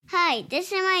Hi,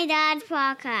 this is my dad's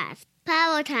podcast,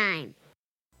 Power Time.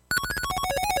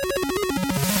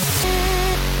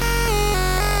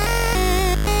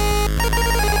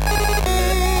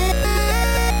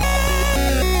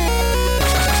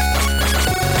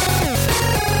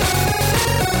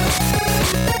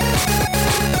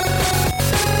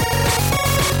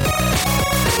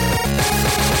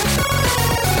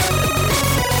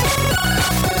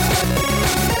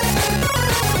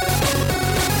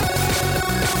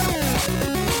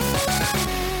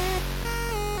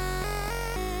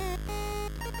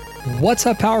 What's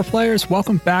up, Power Players?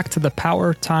 Welcome back to the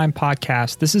Power Time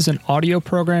Podcast. This is an audio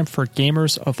program for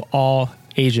gamers of all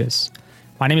ages.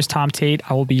 My name is Tom Tate.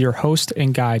 I will be your host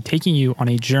and guide, taking you on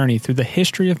a journey through the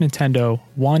history of Nintendo,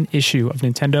 one issue of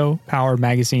Nintendo Power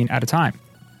Magazine at a time.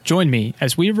 Join me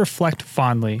as we reflect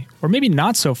fondly, or maybe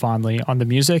not so fondly, on the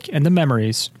music and the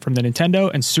memories from the Nintendo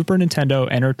and Super Nintendo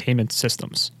Entertainment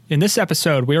Systems. In this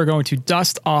episode, we are going to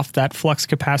dust off that flux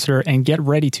capacitor and get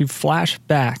ready to flash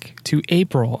back to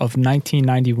April of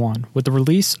 1991 with the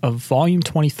release of Volume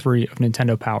 23 of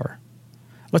Nintendo Power.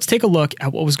 Let's take a look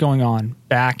at what was going on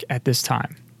back at this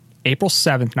time. April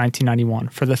 7th, 1991,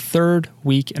 for the third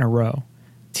week in a row,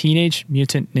 Teenage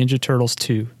Mutant Ninja Turtles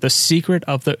 2, The Secret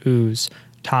of the Ooze,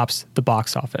 tops the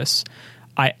box office.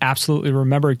 I absolutely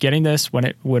remember getting this when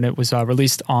it was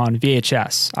released on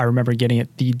VHS. I remember getting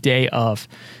it the day of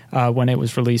when it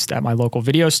was released at my local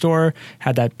video store.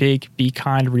 Had that big Be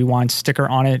Kind Rewind sticker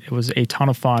on it. It was a ton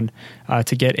of fun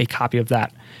to get a copy of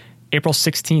that. April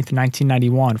 16th,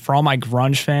 1991. For all my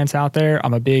grunge fans out there,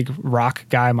 I'm a big rock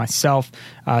guy myself.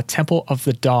 Temple of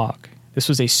the Dog. This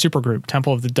was a supergroup,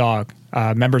 Temple of the Dog,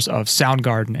 members of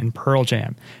Soundgarden and Pearl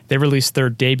Jam. They released their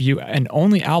debut and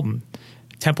only album,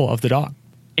 Temple of the Dog.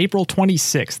 April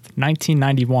 26th,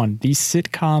 1991, the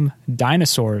sitcom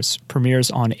Dinosaurs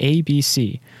premieres on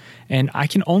ABC. And I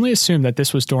can only assume that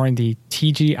this was during the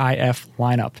TGIF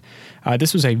lineup.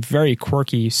 This was a very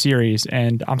quirky series,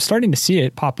 and I'm starting to see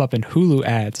it pop up in Hulu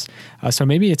ads. So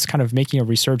maybe it's kind of making a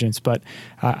resurgence, but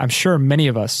I'm sure many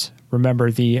of us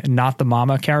remember the Not the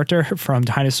Mama character from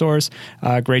Dinosaurs.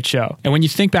 Great show. And when you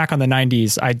think back on the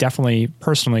 90s, I definitely,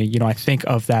 personally, I think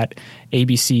of that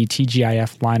ABC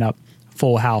TGIF lineup,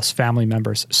 Full House, Family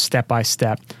Members, Step by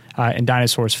Step, and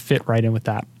Dinosaurs fit right in with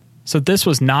that. So this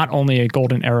was not only a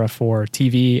golden era for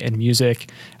TV and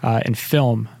music and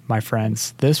film, my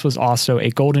friends. This was also a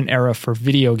golden era for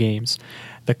video games.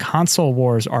 The console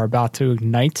wars are about to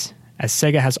ignite as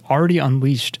Sega has already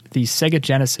unleashed the Sega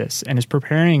Genesis and is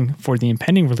preparing for the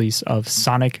impending release of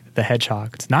Sonic the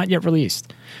Hedgehog. It's not yet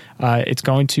released. It's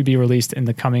going to be released in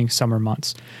the coming summer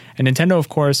months. And Nintendo, of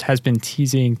course, has been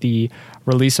teasing the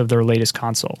release of their latest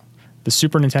console, the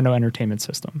Super Nintendo Entertainment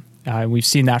System. We've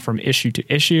seen that from issue to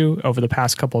issue over the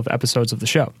past couple of episodes of the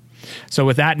show. So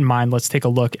with that in mind, let's take a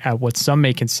look at what some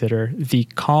may consider the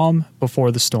calm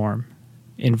before the storm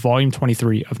in Volume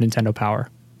 23 of Nintendo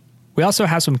Power. We also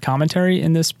have some commentary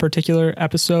in this particular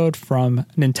episode from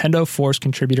Nintendo Force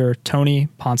contributor Tony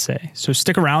Ponce. So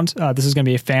stick around. This is going to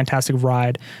be a fantastic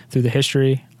ride through the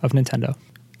history of Nintendo.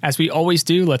 As we always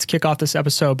do, let's kick off this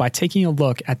episode by taking a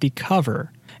look at the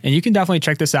cover. And you can definitely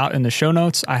check this out in the show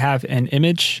notes. I have an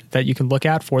image that you can look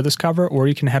at for this cover, or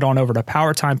you can head on over to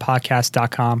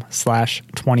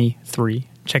powertimepodcast.com/23.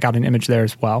 Check out an image there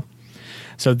as well.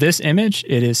 So this image,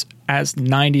 it is as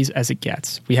 90s as it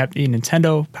gets. We have the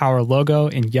Nintendo Power logo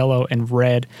in yellow and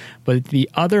red, but the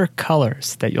other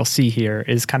colors that you'll see here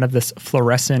is kind of this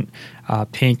fluorescent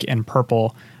pink and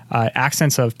purple,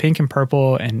 accents of pink and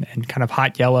purple and kind of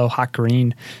hot yellow, hot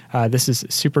green. This is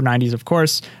super 90s, of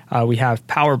course. We have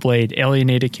Power Blade,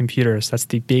 Alienated Computers. That's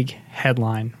the big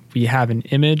headline. We have an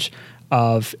image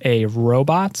of a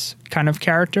robot kind of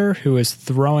character who is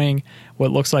throwing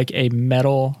what looks like a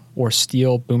metal or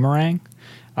steel boomerang.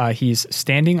 He's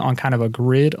standing on kind of a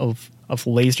grid of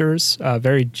lasers,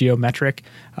 very geometric.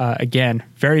 Again,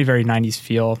 very, very 90s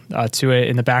feel to it.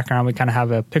 In the background, we kind of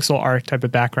have a pixel art type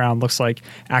of background, looks like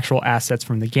actual assets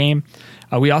from the game.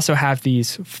 We also have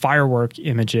these firework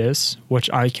images, which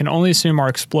I can only assume are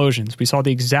explosions. We saw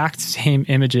the exact same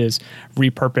images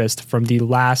repurposed from the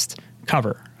last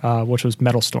cover, which was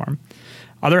Metal Storm.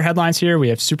 Other headlines here, we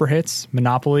have Super Hits,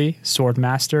 Monopoly,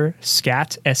 Swordmaster,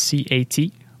 Scat,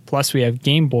 SCAT, plus we have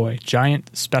Game Boy, Giant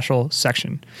Special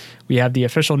Section. We have the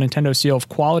official Nintendo seal of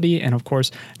quality, and of course,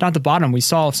 down at the bottom, we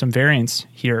saw some variants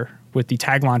here with the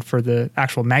tagline for the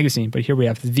actual magazine, but here we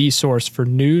have the source for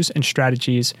news and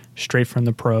strategies straight from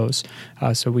the pros.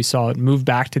 So we saw it move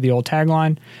back to the old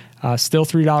tagline, still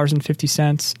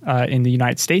 $3.50 in the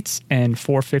United States and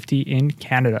 $4.50 in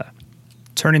Canada.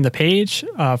 Turning the page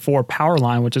for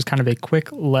Powerline, which is kind of a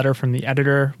quick letter from the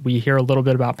editor, we hear a little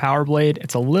bit about Power Blade.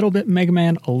 It's a little bit Mega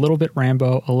Man, a little bit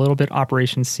Rambo, a little bit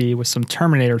Operation C with some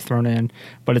Terminator thrown in,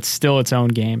 but it's still its own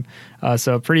game.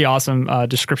 So a pretty awesome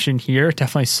description here.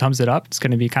 Definitely sums it up. It's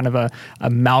going to be kind of a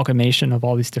amalgamation of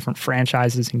all these different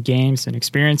franchises and games and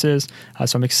experiences.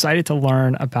 So I'm excited to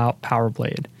learn about Power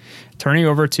Blade. Turning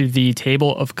over to the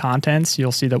table of contents,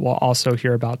 you'll see that we'll also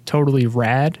hear about Totally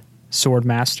Rad,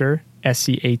 Swordmaster,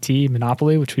 SCAT,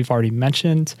 Monopoly, which we've already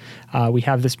mentioned. We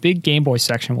have this big Game Boy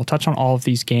section. We'll touch on all of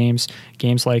these games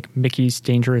like Mickey's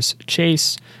Dangerous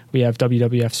Chase. We have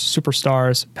WWF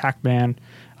Superstars, Pac-Man.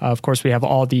 Of course, we have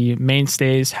all the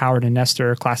mainstays, Howard and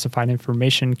Nestor, Classified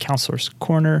Information, Counselor's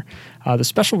Corner. The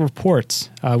special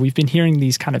reports, we've been hearing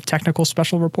these kind of technical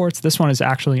special reports. This one is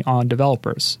actually on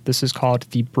developers. This is called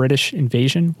The British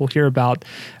Invasion. We'll hear about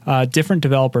different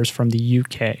developers from the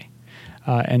UK.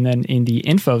 And then in the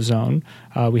info zone,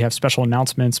 we have special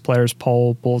announcements, players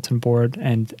poll, bulletin board,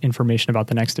 and information about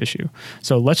the next issue.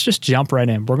 So let's just jump right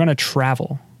in. We're going to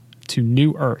travel to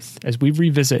New Earth as we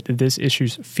revisit this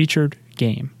issue's featured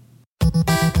game.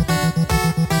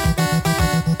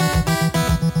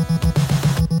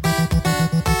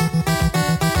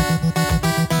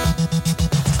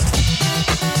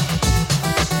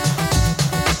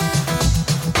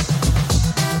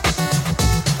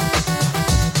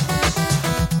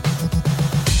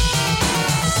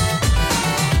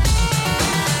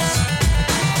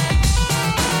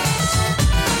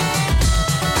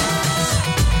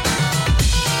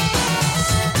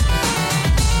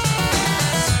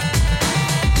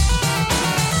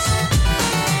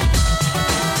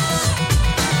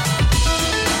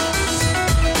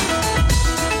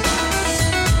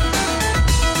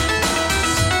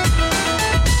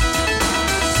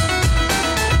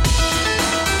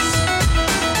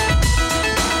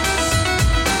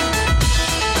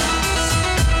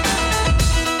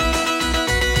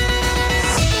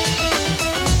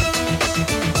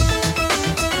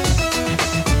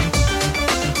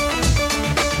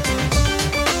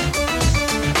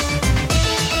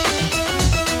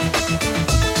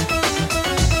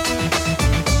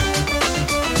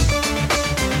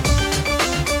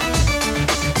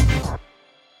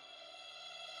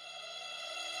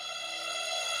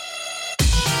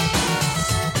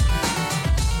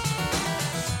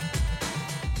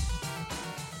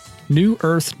 New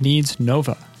Earth needs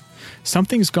Nova.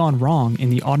 Something's gone wrong in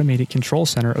the automated control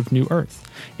center of New Earth.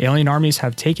 Alien armies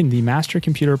have taken the master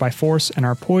computer by force and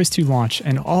are poised to launch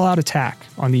an all-out attack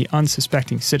on the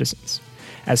unsuspecting citizens.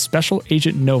 As Special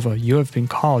Agent Nova, you have been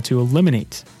called to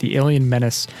eliminate the alien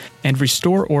menace and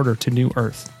restore order to New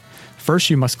Earth. First,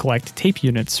 you must collect tape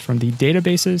units from the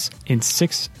databases in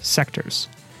 6 sectors.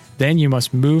 Then you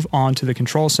must move on to the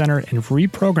control center and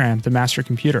reprogram the master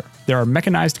computer. There are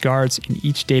mechanized guards in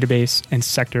each database, and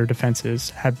sector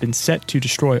defenses have been set to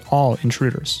destroy all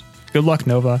intruders. Good luck,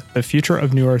 Nova. The future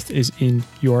of New Earth is in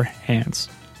your hands.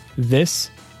 This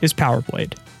is Power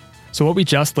Blade. So what we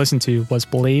just listened to was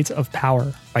Blades of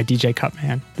Power by DJ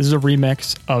Cutman. This is a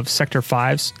remix of Sector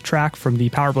 5's track from the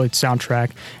Power Blade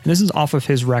soundtrack, and this is off of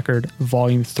his record,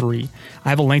 Volume 3. I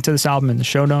have a link to this album in the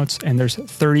show notes, and there's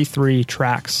 33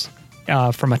 tracks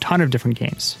from a ton of different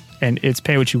games, and it's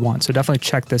pay what you want. So definitely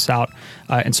check this out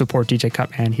and support DJ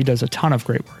Cutman. He does a ton of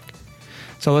great work.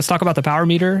 So let's talk about the Power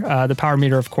Meter. The Power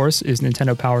Meter, of course, is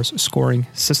Nintendo Power's scoring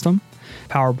system.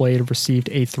 Power Blade received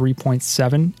a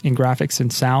 3.7 in graphics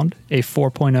and sound, a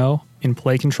 4.0 in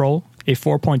play control, a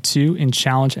 4.2 in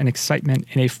challenge and excitement,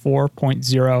 and a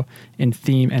 4.0 in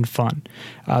theme and fun.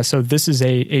 So this is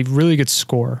a really good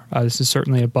score. This is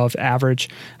certainly above average.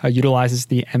 Utilizes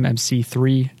the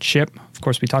MMC3 chip. Of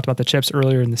course, we talked about the chips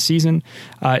earlier in the season.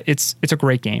 It's a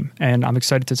great game, and I'm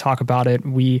excited to talk about it.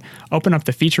 We open up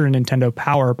the feature in Nintendo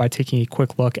Power by taking a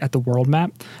quick look at the world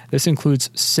map. This includes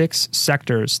 6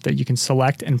 sectors that you can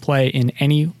select and play in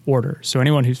any order. So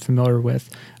anyone who's familiar with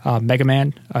Mega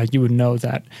Man, you would know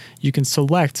that you can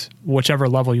select whichever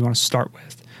level you want to start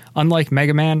with. Unlike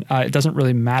Mega Man, it doesn't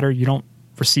really matter. You don't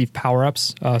receive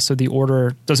power-ups, so the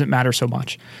order doesn't matter so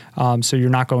much. So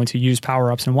you're not going to use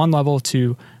power-ups in one level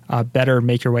to better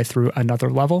make your way through another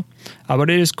level. But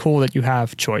it is cool that you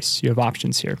have choice. You have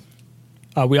options here.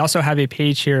 We also have a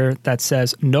page here that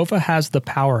says Nova has the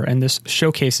power, and this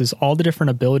showcases all the different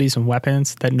abilities and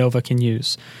weapons that Nova can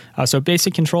use. So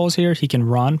basic controls here, he can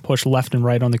run, push left and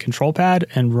right on the control pad,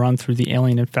 and run through the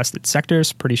alien-infested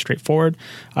sectors. Pretty straightforward.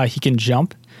 He can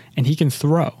jump, and he can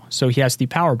throw. So he has the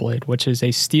Power Blade, which is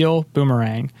a steel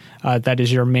boomerang that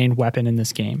is your main weapon in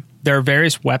this game. There are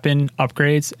various weapon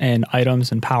upgrades and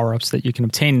items and power-ups that you can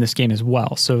obtain in this game as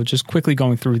well. So just quickly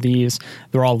going through these,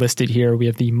 they're all listed here. We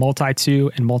have the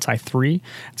Multi-2 and Multi-3.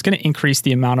 It's going to increase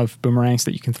the amount of boomerangs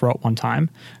that you can throw at one time.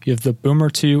 You have the Boomer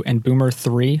 2 and Boomer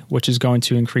 3, which is going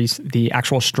to increase the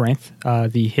actual strength,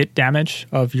 the hit damage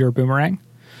of your boomerang.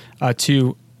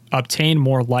 To obtain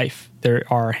more life, there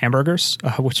are hamburgers,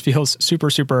 which feels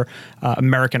super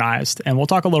Americanized. And we'll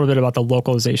talk a little bit about the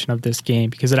localization of this game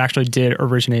because it actually did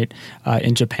originate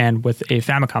in Japan with a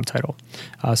Famicom title.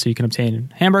 So you can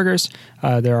obtain hamburgers.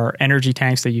 There are energy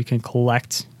tanks that you can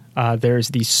collect. There's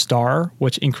the star,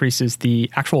 which increases the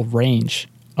actual range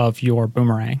of your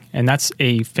boomerang, and that's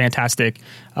a fantastic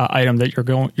item that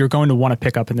you're going to want to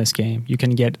pick up in this game. You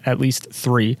can get at least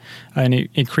 3, and it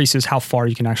increases how far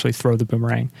you can actually throw the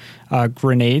boomerang.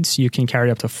 Grenades, you can carry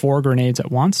up to 4 grenades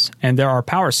at once, and there are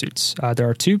power suits. There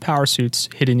are 2 power suits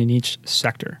hidden in each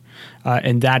sector,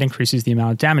 and that increases the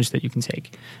amount of damage that you can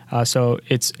take. So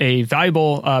it's a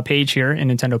valuable page here in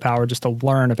Nintendo Power just to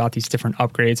learn about these different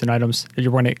upgrades and items that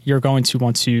you're going to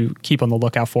want to keep on the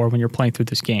lookout for when you're playing through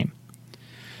this game.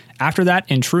 After that,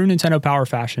 in true Nintendo Power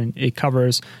fashion, it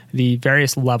covers the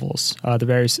various levels, the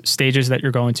various stages that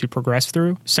you're going to progress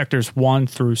through, sectors 1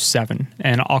 through 7.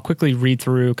 And I'll quickly read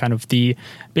through kind of the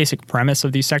basic premise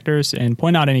of these sectors and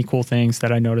point out any cool things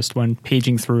that I noticed when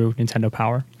paging through Nintendo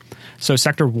Power. So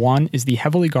Sector 1 is the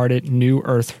heavily guarded New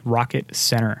Earth Rocket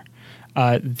Center.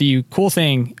 The cool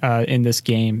thing in this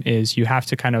game is you have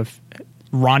to kind of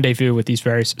rendezvous with these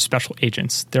various special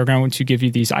agents. They're going to give you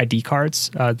these ID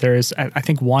cards. There's, I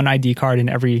think, 1 ID card in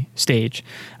every stage,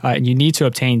 and you need to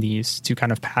obtain these to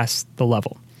kind of pass the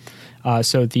level.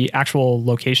 So the actual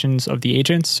locations of the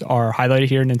agents are highlighted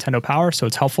here in Nintendo Power, so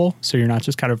it's helpful, so you're not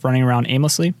just kind of running around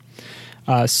aimlessly.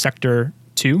 Sector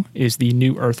 2 is the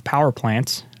New Earth Power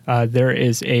Plant. There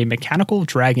is a mechanical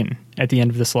dragon at the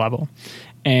end of this level,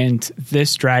 and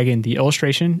this dragon, the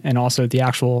illustration, and also the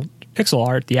actual pixel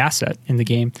art, the asset in the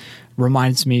game,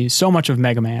 reminds me so much of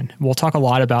Mega Man. We'll talk a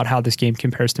lot about how this game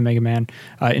compares to Mega Man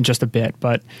in just a bit,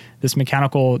 but this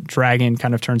mechanical dragon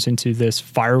kind of turns into this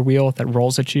fire wheel that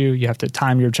rolls at you. You have to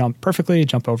time your jump perfectly,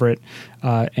 jump over it,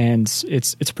 and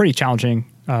it's a pretty challenging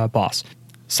boss.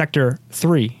 Sector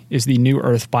 3 is the New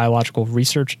Earth Biological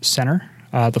Research Center.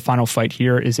 The final fight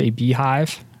here is a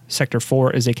beehive. Sector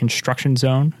 4 is a construction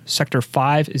zone. Sector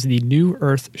 5 is the New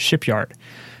Earth Shipyard.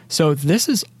 So this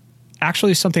is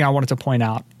actually something I wanted to point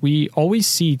out. We always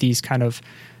see these kind of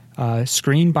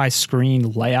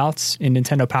screen-by-screen layouts in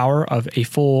Nintendo Power of a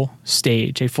full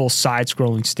stage, a full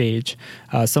side-scrolling stage.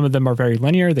 Some of them are very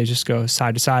linear. They just go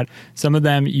side to side. Some of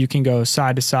them you can go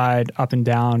side to side, up and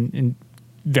down in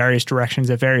various directions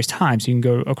at various times. You can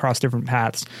go across different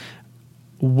paths.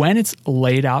 When it's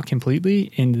laid out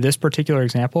completely, in this particular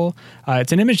example,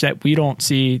 it's an image that we don't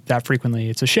see that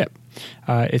frequently. It's a ship.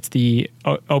 It's the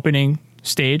opening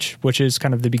stage, which is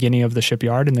kind of the beginning of the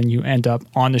shipyard, and then you end up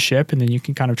on the ship, and then you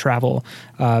can kind of travel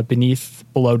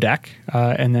below deck,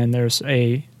 and then there's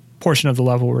a portion of the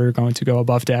level where you're going to go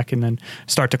above deck and then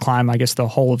start to climb, I guess, the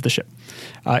whole of the ship.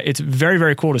 It's very,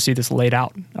 very cool to see this laid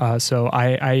out. So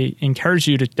I encourage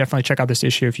you to definitely check out this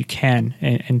issue if you can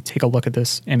and take a look at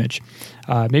this image.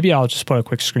 Maybe I'll just put a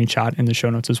quick screenshot in the show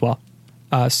notes as well.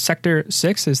 Sector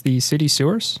 6 is the city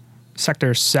sewers.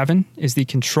 Sector 7 is the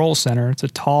control center. It's a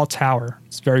tall tower.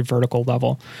 It's very vertical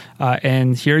level.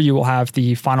 And here you will have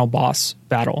the final boss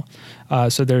battle.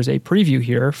 So there's a preview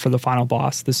here for the final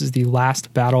boss. This is the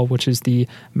last battle, which is the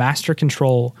Master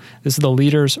Control. This is the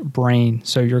leader's brain.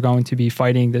 So you're going to be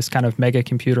fighting this kind of mega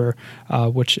computer,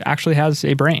 which actually has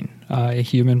a brain, a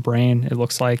human brain, it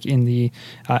looks like, in the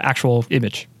actual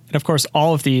image. And of course,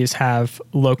 all of these have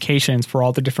locations for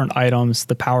all the different items,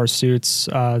 the power suits,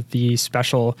 the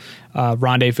special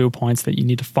rendezvous points that you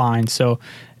need to find. So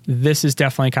this is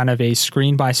definitely kind of a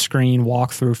screen-by-screen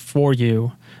walkthrough for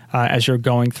you as you're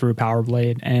going through Power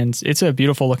Blade. And it's a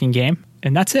beautiful looking game.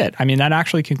 And that's it. I mean, that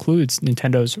actually concludes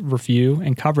Nintendo's review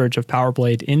and coverage of Power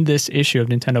Blade in this issue of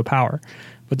Nintendo Power.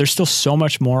 But there's still so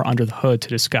much more under the hood to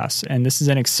discuss. And this is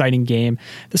an exciting game,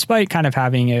 despite kind of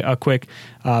having a quick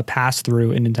pass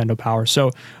through in Nintendo Power.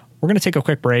 So we're going to take a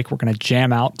quick break. We're going to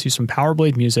jam out to some Power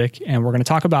Blade music, and we're going to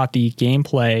talk about the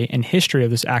gameplay and history of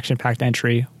this action-packed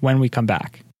entry when we come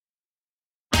back.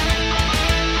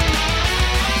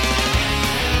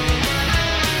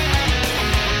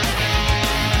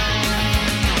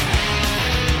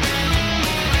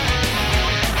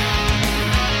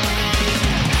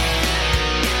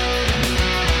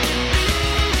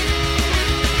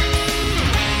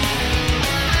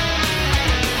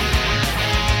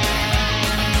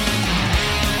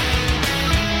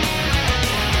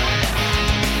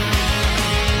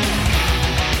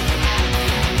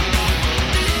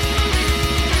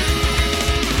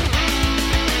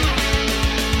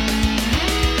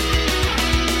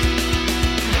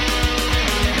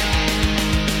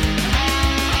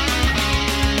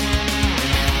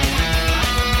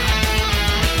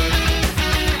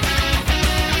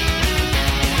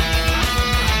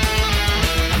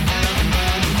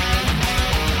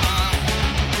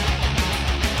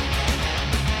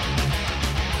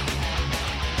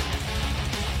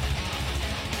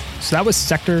 So that was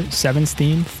Sector 7's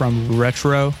theme from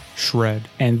Retro Shred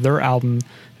and their album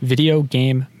Video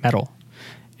Game Metal.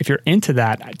 If you're into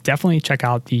that, definitely check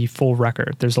out the full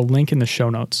record. There's a link in the show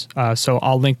notes. So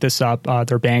I'll link this up,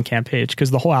 their Bandcamp page,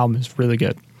 because the whole album is really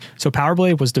good. So Power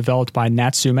Blade was developed by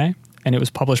Natsume, and it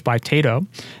was published by Taito.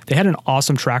 They had an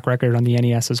awesome track record on the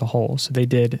NES as a whole. So they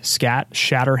did Scat,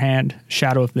 Shatterhand,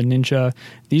 Shadow of the Ninja.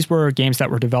 These were games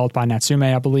that were developed by Natsume,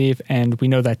 I believe. And we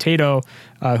know that Taito,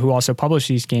 who also published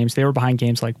these games, they were behind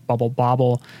games like Bubble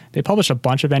Bobble. They published a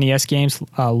bunch of NES games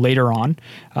later on.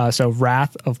 So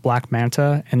Wrath of Black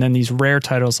Manta, and then these rare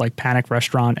titles like Panic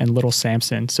Restaurant and Little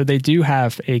Samson. So they do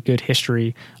have a good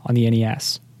history on the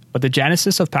NES. But the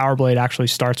genesis of Power Blade actually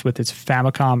starts with its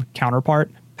Famicom counterpart,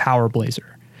 Power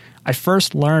Blazer. I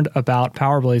first learned about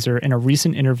Power Blazer in a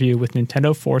recent interview with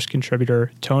Nintendo Force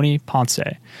contributor Tony Ponce,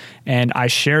 and I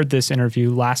shared this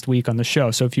interview last week on the show.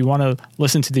 So if you want to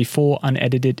listen to the full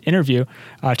unedited interview,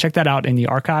 check that out in the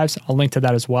archives. I'll link to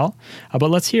that as well. But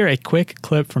let's hear a quick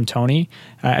clip from Tony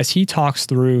as he talks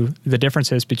through the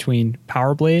differences between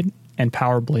Power Blade and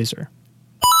Power Blazer.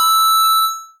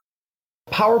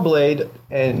 Power Blade,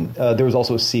 and there was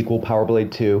also a sequel, Power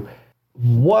Blade 2.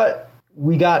 What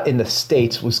we got in the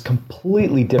States was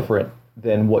completely different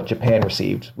than what Japan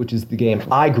received, which is the game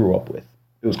I grew up with.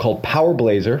 It was called Power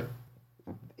Blazer.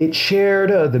 It shared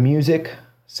the music,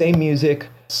 same music,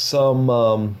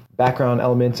 some background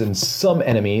elements, and some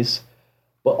enemies.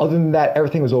 But other than that,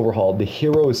 everything was overhauled. The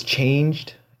heroes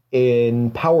changed.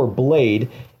 In Power Blade,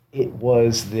 it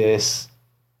was this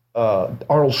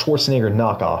Arnold Schwarzenegger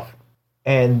knockoff.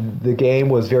 And the game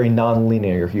was very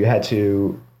non-linear. You had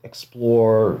to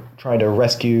explore trying to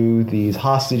rescue these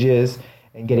hostages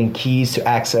and getting keys to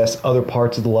access other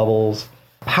parts of the levels.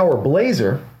 Power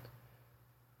Blazer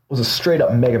was a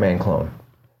straight-up Mega Man clone.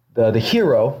 The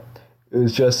hero, it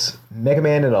was just Mega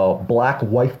Man in a black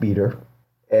wife beater,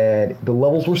 and the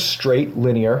levels were straight,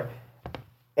 linear,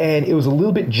 and it was a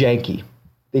little bit janky.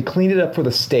 They cleaned it up for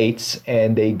the States,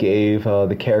 and they gave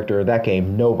the character of that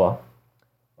game, Nova,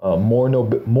 more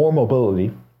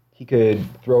mobility. He could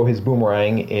throw his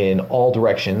boomerang in all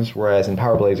directions, whereas in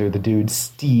Power Blazer, the dude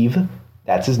Steve,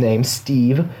 that's his name,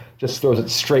 Steve, just throws it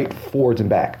straight forwards and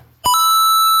back.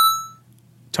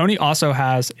 Tony also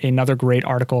has another great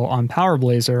article on Power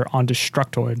Blazer on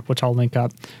Destructoid, which I'll link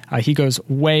up. He goes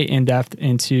way in depth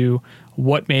into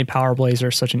what made Power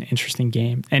Blazer such an interesting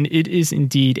game. And it is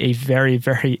indeed a very,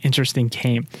 very interesting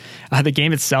game. The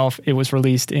game itself, it was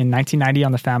released in 1990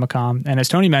 on the Famicom. And as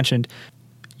Tony mentioned,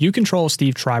 you control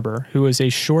Steve Triber, who is a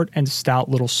short and stout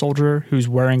little soldier who's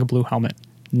wearing a blue helmet,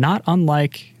 not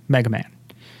unlike Mega Man.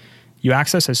 You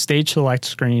access a stage select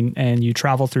screen and you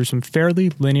travel through some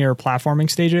fairly linear platforming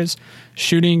stages,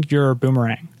 shooting your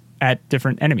boomerang at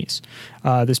different enemies.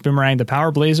 This boomerang, the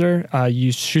Power Blazer,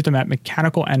 you shoot them at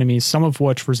mechanical enemies, some of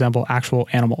which resemble actual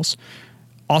animals.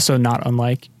 Also not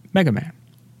unlike Mega Man.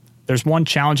 There's one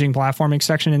challenging platforming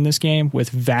section in this game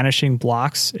with vanishing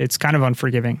blocks. It's kind of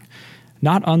unforgiving.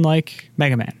 Not unlike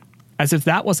Mega Man. As if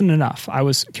that wasn't enough, I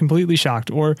was completely shocked,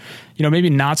 or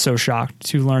maybe not so shocked,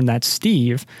 to learn that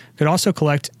Steve could also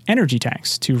collect energy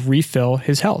tanks to refill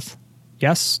his health.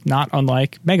 Yes, not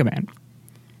unlike Mega Man.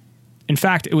 In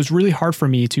fact, it was really hard for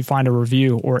me to find a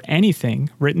review or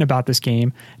anything written about this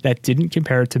game that didn't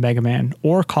compare it to Mega Man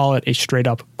or call it a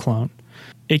straight-up clone.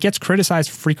 It gets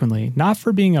criticized frequently, not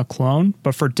for being a clone,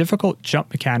 but for difficult jump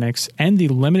mechanics and the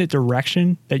limited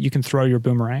direction that you can throw your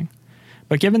boomerang.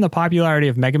 But given the popularity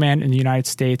of Mega Man in the United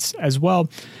States as well,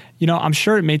 I'm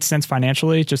sure it made sense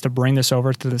financially just to bring this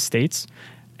over to the States.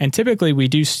 And typically we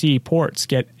do see ports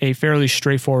get a fairly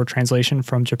straightforward translation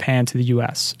from Japan to the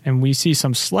US. And we see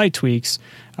some slight tweaks,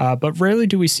 but rarely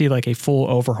do we see like a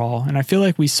full overhaul. And I feel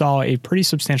like we saw a pretty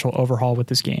substantial overhaul with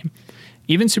this game.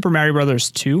 Even Super Mario Bros.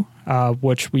 2,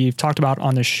 which we've talked about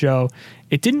on this show,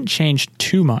 it didn't change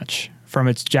too much from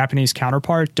its Japanese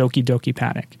counterpart, Doki Doki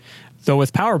Panic. Though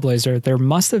with Power Blazer, there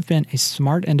must have been a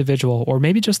smart individual or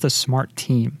maybe just a smart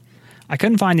team. I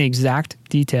couldn't find the exact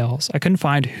details. I couldn't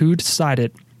find who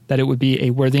decided that it would be a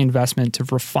worthy investment to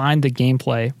refine the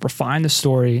gameplay, refine the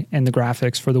story, and the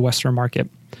graphics for the Western market.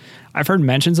 I've heard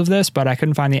mentions of this, but I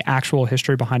couldn't find the actual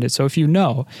history behind it. So if you're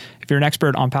an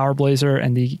expert on Power Blazer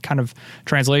and the kind of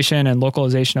translation and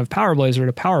localization of Power Blazer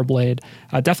to Power Blade,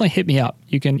 definitely hit me up.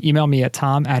 You can email me at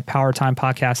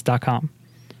tom@powertimepodcast.com.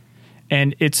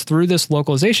 And it's through this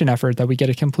localization effort that we get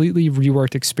a completely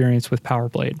reworked experience with Power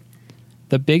Blade.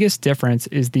 The biggest difference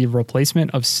is the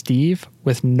replacement of Steve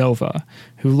with Nova,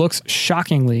 who looks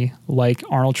shockingly like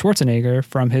Arnold Schwarzenegger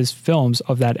from his films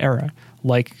of that era,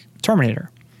 like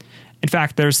Terminator. In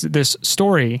fact, there's this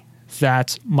story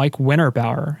that Mike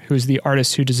Winterbauer, who's the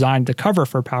artist who designed the cover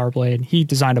for Power Blade, he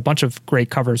designed a bunch of great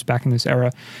covers back in this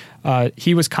era.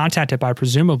 He was contacted by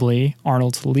presumably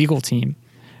Arnold's legal team,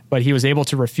 but he was able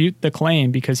to refute the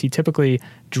claim because he typically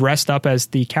dressed up as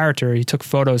the character. He took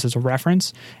photos as a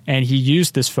reference, and he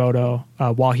used this photo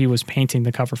while he was painting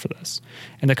the cover for this.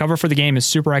 And the cover for the game is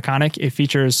super iconic. It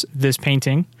features this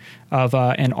painting of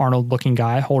an Arnold-looking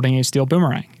guy holding a steel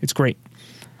boomerang. It's great.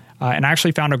 And I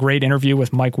actually found a great interview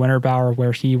with Mike Winterbauer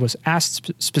where he was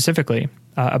asked specifically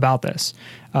about this.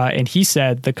 And he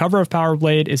said, "The cover of Power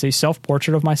Blade is a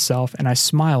self-portrait of myself, and I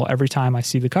smile every time I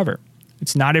see the cover.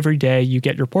 It's not every day you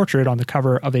get your portrait on the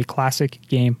cover of a classic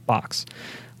game box.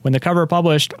 When the cover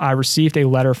published, I received a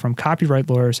letter from copyright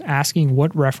lawyers asking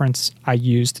what reference I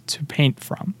used to paint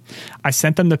from. I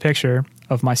sent them the picture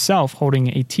of myself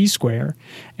holding a T-square,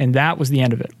 and that was the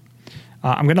end of it."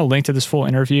 I'm going to link to this full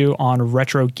interview on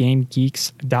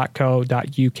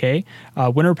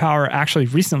retrogamegeeks.co.uk. Winterbauer actually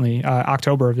recently,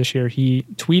 October of this year, he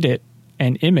tweeted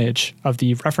an image of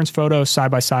the reference photo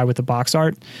side by side with the box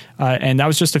art. And that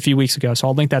was just a few weeks ago. So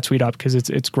I'll link that tweet up because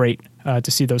it's great to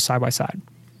see those side by side.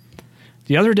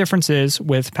 The other differences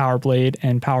with Power Blade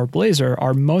and Power Blazer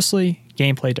are mostly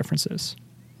gameplay differences.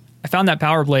 I found that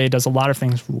Power Blade does a lot of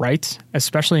things right,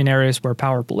 especially in areas where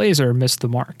Power Blazer missed the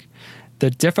mark. The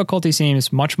difficulty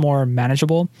seems much more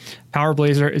manageable. Power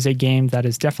Blazer is a game that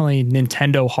is definitely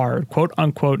Nintendo hard, quote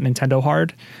unquote Nintendo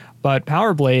hard, but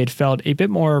Power Blade felt a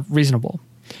bit more reasonable.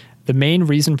 The main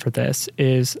reason for this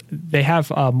is they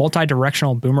have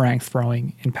multi-directional boomerang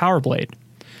throwing in Power Blade.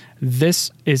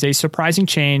 This is a surprising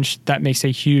change that makes a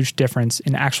huge difference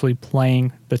in actually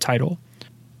playing the title.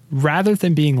 Rather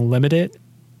than being limited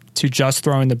to just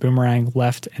throwing the boomerang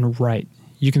left and right,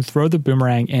 you can throw the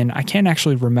boomerang in, I can't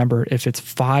actually remember if it's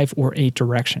 5 or 8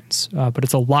 directions, but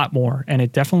it's a lot more, and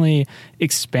it definitely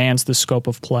expands the scope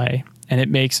of play, and it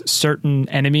makes certain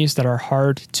enemies that are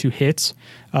hard to hit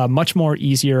much more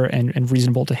easier and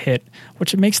reasonable to hit,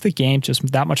 which makes the game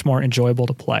just that much more enjoyable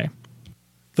to play.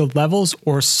 The levels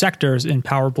or sectors in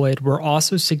Power Blade were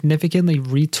also significantly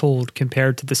retooled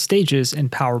compared to the stages in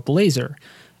Power Blazer,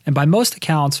 and by most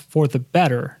accounts for the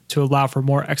better to allow for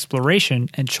more exploration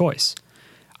and choice.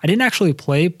 I didn't actually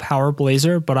play Power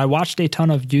Blazer, but I watched a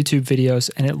ton of YouTube videos,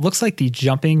 and it looks like the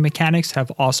jumping mechanics have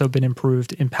also been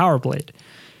improved in Power Blade.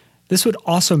 This would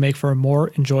also make for a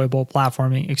more enjoyable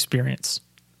platforming experience.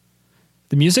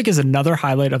 The music is another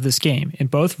highlight of this game in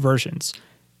both versions.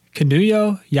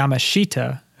 Kinuyo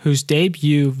Yamashita, whose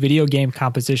debut video game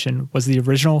composition was the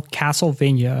original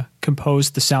Castlevania,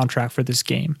 composed the soundtrack for this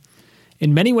game.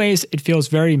 In many ways, it feels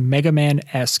very Mega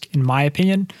Man-esque, in my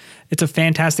opinion. It's a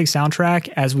fantastic soundtrack,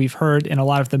 as we've heard in a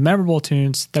lot of the memorable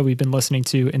tunes that we've been listening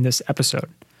to in this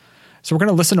episode. So we're going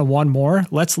to listen to one more.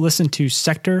 Let's listen to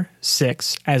Sector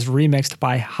 6 as remixed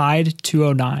by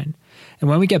Hyde209. And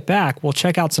when we get back, we'll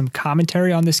check out some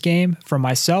commentary on this game from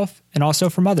myself and also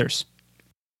from others.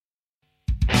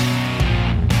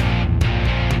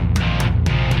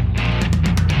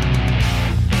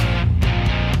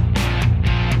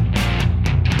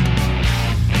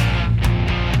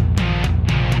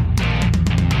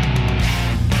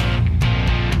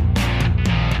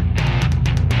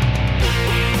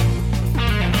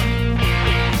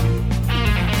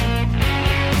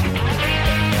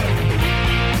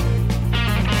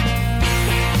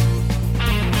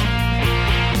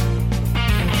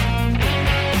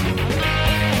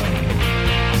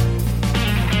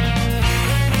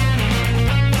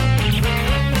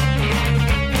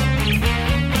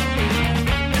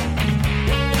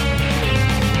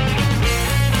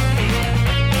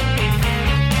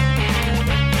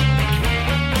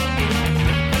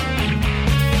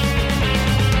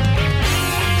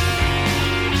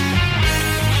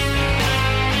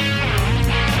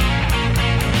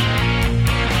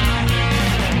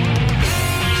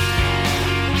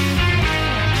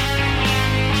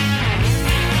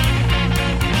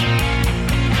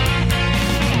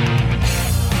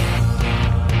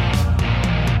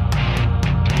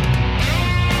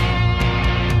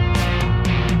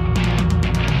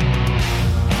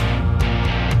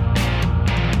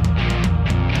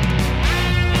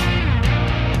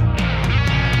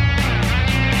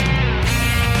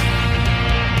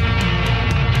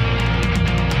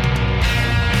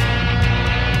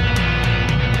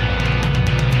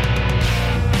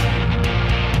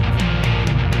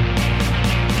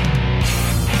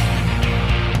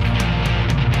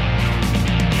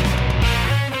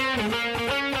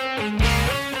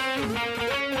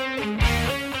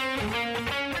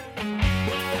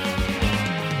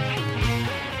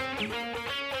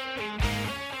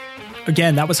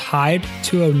 Again, that was Hyde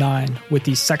 209 with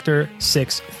the Sector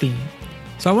 6 theme.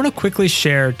 So I want to quickly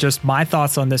share just my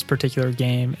thoughts on this particular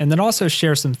game, and then also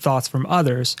share some thoughts from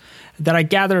others that I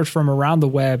gathered from around the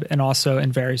web and also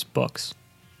in various books.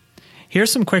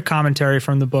 Here's some quick commentary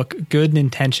from the book Good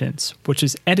Intentions, which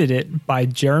is edited by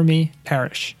Jeremy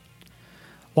Parish.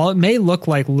 While it may look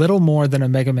like little more than a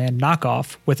Mega Man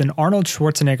knockoff with an Arnold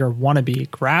Schwarzenegger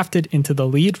wannabe grafted into the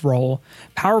lead role,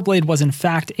 Power Blade was in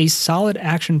fact a solid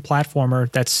action platformer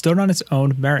that stood on its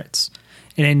own merits.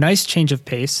 In a nice change of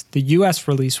pace, the US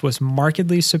release was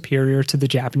markedly superior to the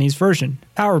Japanese version,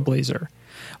 Power Blazer,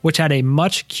 which had a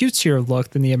much cutesier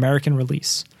look than the American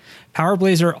release. Power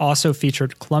Blazer also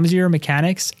featured clumsier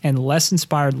mechanics and less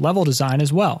inspired level design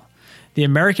as well. The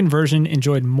American version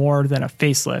enjoyed more than a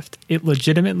facelift. It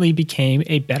legitimately became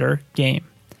a better game.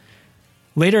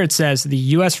 Later it says the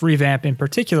US revamp in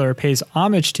particular pays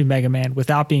homage to Mega Man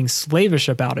without being slavish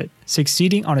about it,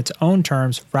 succeeding on its own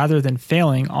terms rather than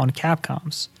failing on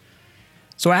Capcom's.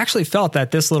 So I actually felt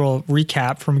that this little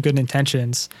recap from Good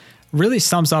Intentions really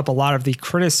sums up a lot of the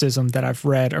criticism that I've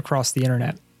read across the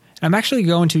internet. I'm actually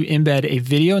going to embed a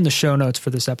video in the show notes for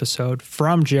this episode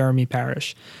from Jeremy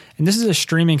Parish. And this is a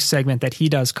streaming segment that he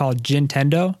does called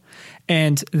Gintendo.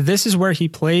 And this is where he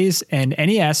plays an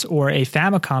NES or a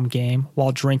Famicom game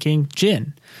while drinking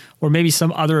gin, or maybe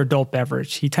some other adult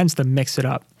beverage. He tends to mix it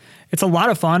up. It's a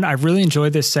lot of fun. I really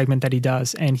enjoyed this segment that he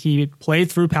does. And he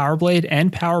played through Power Blade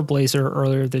and Power Blazer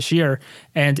earlier this year.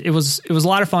 And it was a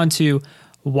lot of fun to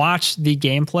watch the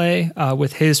gameplay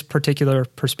with his particular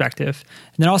perspective,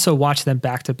 and then also watch them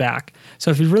back to back.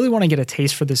 So if you really want to get a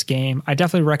taste for this game, I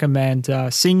definitely recommend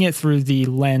seeing it through the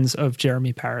lens of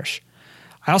Jeremy Parish.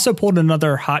 I also pulled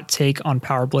another hot take on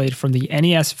Power Blade from the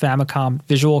NES Famicom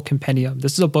Visual Compendium.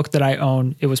 This is a book that I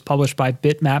own. It was published by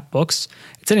Bitmap Books.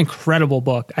 It's an incredible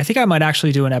book. I think I might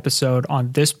actually do an episode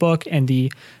on this book and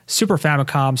the Super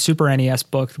Famicom Super NES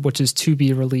book, which is to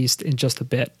be released in just a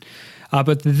bit.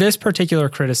 But this particular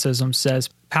criticism says,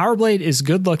 Power Blade is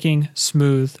good-looking,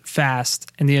 smooth,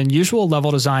 fast, and the unusual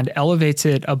level design elevates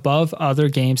it above other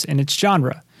games in its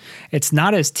genre. It's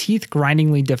not as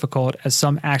teeth-grindingly difficult as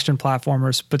some action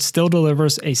platformers, but still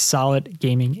delivers a solid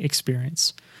gaming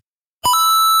experience.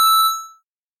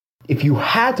 If you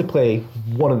had to play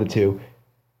one of the two,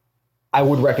 I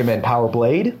would recommend Power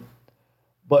Blade.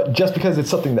 But just because it's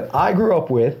something that I grew up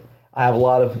with, I have a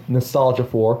lot of nostalgia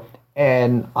for,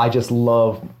 and I just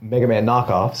love Mega Man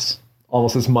knockoffs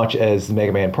almost as much as the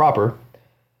Mega Man proper.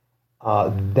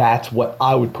 That's what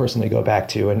I would personally go back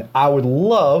to. And I would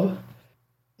love,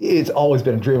 it's always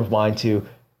been a dream of mine too,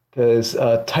 because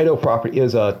Taito property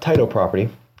is a Taito property,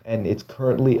 and it's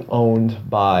currently owned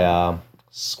by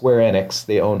Square Enix.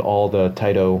 They own all the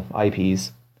Taito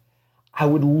IPs. I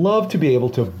would love to be able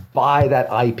to buy that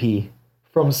IP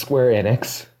from Square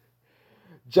Enix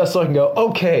just so I can go,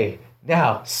 okay,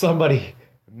 now, somebody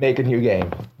make a new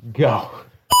game. Go.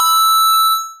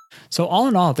 So all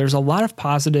in all, there's a lot of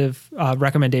positive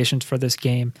recommendations for this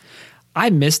game. I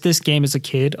missed this game as a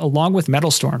kid, along with Metal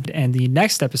Storm and the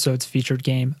next episode's featured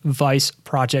game, Vice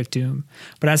Project Doom.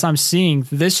 But as I'm seeing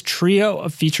this trio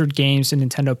of featured games in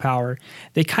Nintendo Power,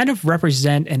 they kind of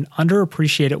represent an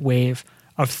underappreciated wave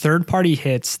of third-party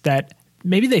hits that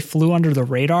maybe they flew under the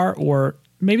radar, or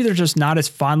maybe they're just not as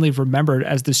fondly remembered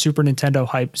as the Super Nintendo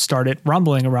hype started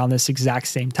rumbling around this exact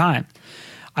same time.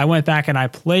 I went back and I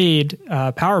played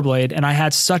Power Blade, and I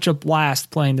had such a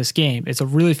blast playing this game. It's a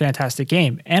really fantastic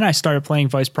game. And I started playing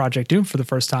Vice Project Doom for the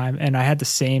first time, and I had the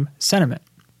same sentiment.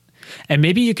 And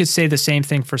maybe you could say the same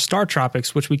thing for Star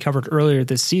Tropics, which we covered earlier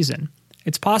this season.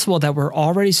 It's possible that we're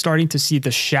already starting to see the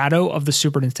shadow of the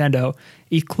Super Nintendo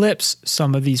eclipse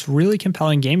some of these really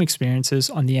compelling game experiences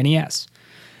on the NES.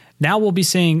 Now we'll be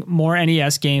seeing more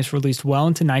NES games released well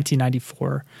into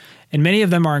 1994, and many of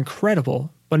them are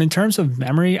incredible. But in terms of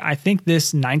memory, I think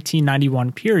this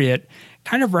 1991 period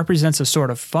kind of represents a sort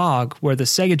of fog where the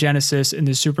Sega Genesis and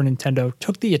the Super Nintendo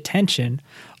took the attention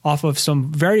off of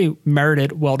some very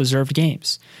merited, well-deserved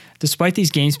games, despite these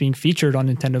games being featured on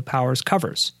Nintendo Power's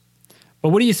covers. But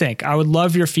what do you think? I would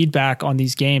love your feedback on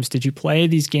these games. Did you play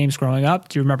these games growing up?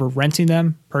 Do you remember renting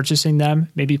them, purchasing them,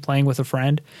 maybe playing with a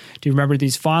friend? Do you remember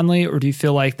these fondly, or do you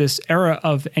feel like this era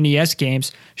of NES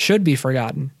games should be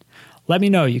forgotten? Let me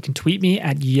know. You can tweet me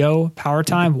at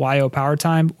YoPowerTime,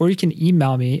 YoPowerTime, or you can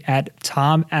email me at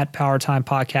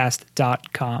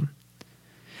tom@powertimepodcast.com.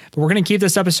 But we're going to keep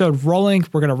this episode rolling.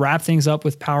 We're going to wrap things up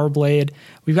with Power Blade.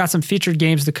 We've got some featured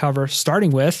games to cover,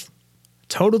 starting with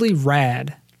Totally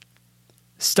Rad.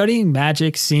 studying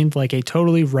magic seemed like a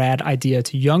totally rad idea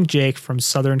to young Jake from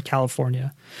Southern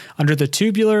California. Under the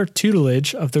tubular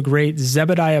tutelage of the great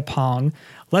Zebediah Pong,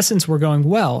 lessons were going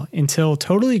well until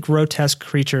totally grotesque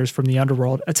creatures from the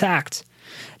underworld attacked.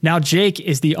 Now Jake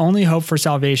is the only hope for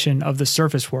salvation of the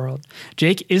surface world.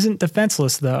 Jake isn't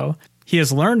defenseless, though. He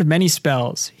has learned many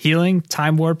spells: healing,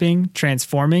 time warping,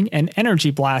 transforming, and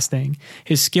energy blasting.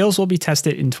 His skills will be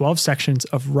tested in 12 sections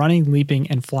of running, leaping,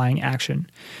 and flying action.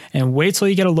 And wait till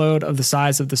you get a load of the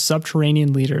size of the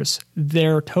subterranean leaders.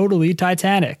 They're totally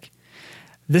titanic.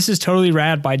 This is Totally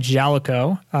Rad by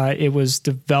Jaleco. It was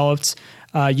developed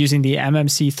using the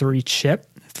MMC3 chip.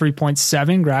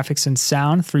 3.7 graphics and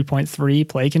sound, 3.3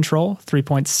 play control,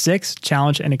 3.6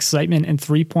 challenge and excitement, and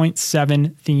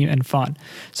 3.7 theme and fun.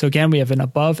 So again, we have an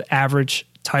above average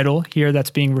title here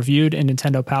that's being reviewed in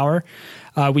Nintendo Power.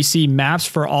 We see maps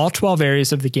for all 12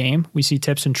 areas of the game. We see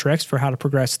tips and tricks for how to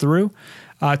progress through.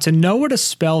 To know what a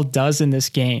spell does in this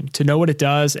game, to know what it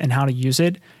does and how to use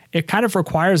it, it kind of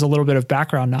requires a little bit of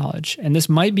background knowledge. And this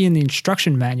might be in the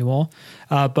instruction manual,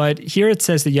 but here it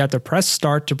says that you have to press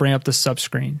start to bring up the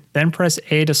subscreen, then press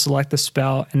A to select the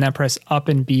spell, and then press up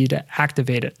and B to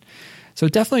activate it. So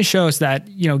it definitely shows that,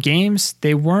 games,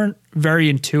 they weren't very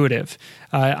intuitive.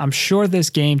 I'm sure this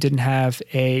game didn't have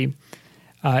a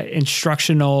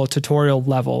instructional tutorial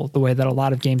level the way that a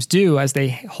lot of games do, as they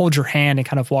hold your hand and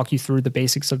kind of walk you through the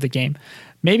basics of the game.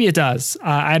 Maybe it does.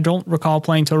 I don't recall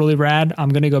playing Totally Rad. I'm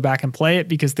going to go back and play it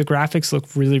because the graphics look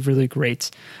really, really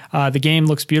great. The game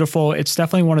looks beautiful. It's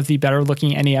definitely one of the better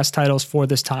looking NES titles for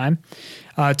this time,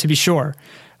 to be sure.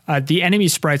 The enemy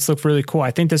sprites look really cool.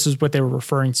 I think this is what they were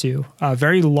referring to.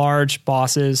 Very large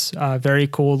bosses, very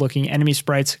cool looking enemy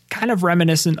sprites, kind of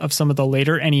reminiscent of some of the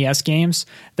later NES games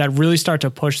that really start to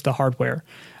push the hardware.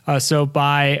 So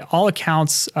by all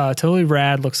accounts, Totally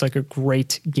Rad looks like a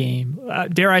great game.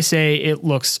 Dare I say, it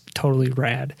looks totally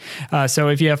rad. So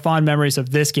if you have fond memories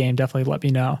of this game, definitely let me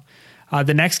know.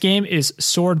 The next game is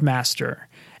Swordmaster.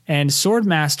 And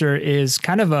Swordmaster is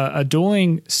kind of a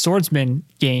dueling swordsman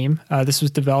game. This was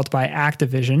developed by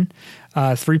Activision.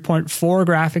 3.4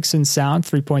 graphics and sound,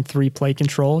 3.3 play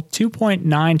control,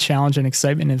 2.9 challenge and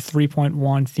excitement, and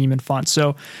 3.1 theme and fun.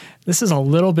 So this is a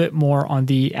little bit more on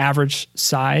the average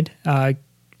side,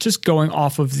 just going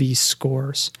off of these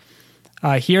scores.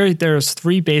 Here, there's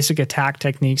 3 basic attack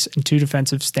techniques and 2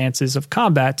 defensive stances of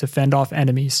combat to fend off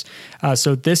enemies.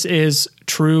 So this is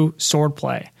true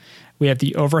swordplay. We have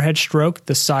the overhead stroke,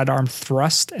 the sidearm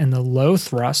thrust, and the low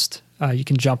thrust. You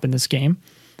can jump in this game.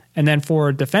 And then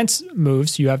for defense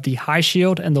moves, you have the high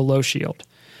shield and the low shield.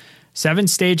 7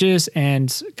 stages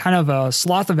and kind of a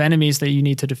swath of enemies that you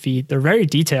need to defeat. They're very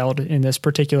detailed in this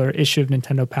particular issue of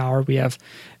Nintendo Power. We have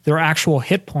their actual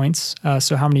hit points,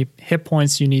 so how many hit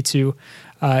points you need to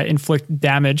inflict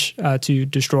damage to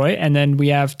destroy. And then we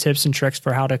have tips and tricks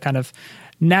for how to kind of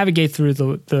navigate through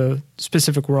the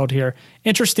specific world here.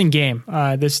 Interesting game.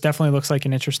 This definitely looks like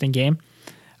an interesting game.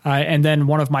 And then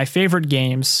one of my favorite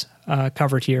games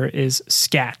covered here is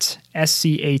SCAT,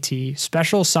 S-C-A-T,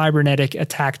 Special Cybernetic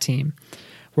Attack Team,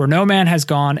 where no man has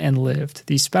gone and lived.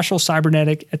 The Special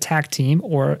Cybernetic Attack Team,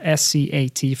 or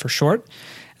SCAT for short,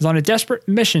 is on a desperate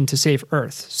mission to save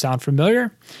Earth. Sound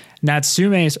familiar?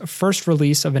 Natsume's first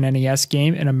release of an NES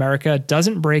game in America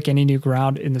doesn't break any new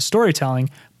ground in the storytelling,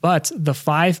 but the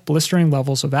 5 blistering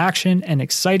levels of action and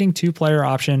exciting 2-player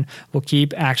option will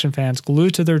keep action fans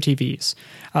glued to their TVs.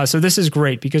 So this is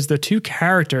great because the 2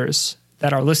 characters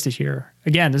that are listed here,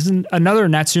 again, this is another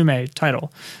Natsume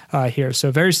title here,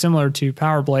 so very similar to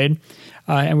Power Blade.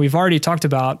 And we've already talked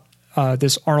about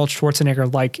this Arnold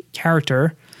Schwarzenegger-like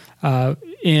character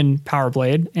in Power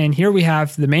Blade. And here we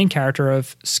have the main character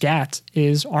of SCAT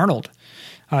is Arnold.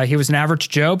 He was an average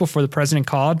Joe before the president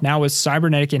called. Now with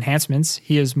cybernetic enhancements,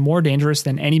 he is more dangerous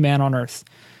than any man on Earth.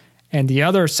 And the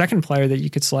other second player that you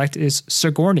could select is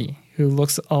Sigourney, who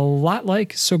looks a lot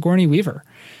like Sigourney Weaver.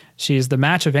 She is the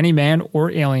match of any man or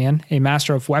alien, a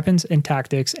master of weapons and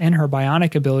tactics, and her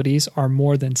bionic abilities are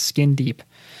more than skin deep.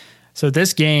 So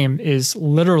this game is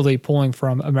literally pulling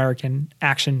from American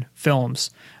action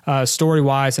films,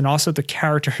 story-wise, and also the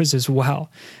characters as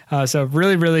well. So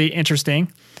really, really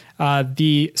interesting.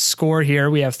 The score here,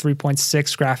 we have 3.6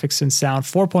 graphics and sound,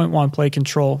 4.1 play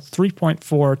control,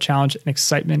 3.4 challenge and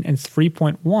excitement, and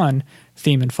 3.1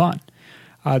 theme and fun.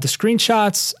 The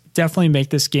screenshots definitely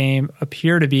make this game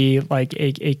appear to be like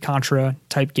a Contra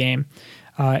type game.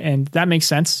 And that makes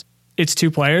sense. It's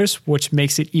 2 players, which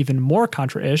makes it even more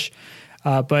Contra-ish.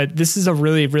 But this is a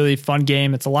really, really fun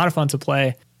game. It's a lot of fun to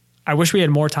play. I wish we had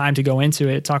more time to go into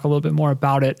it, talk a little bit more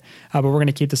about it, but we're going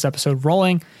to keep this episode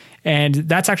rolling. And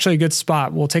that's actually a good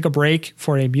spot. We'll take a break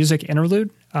for a music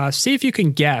interlude. See if you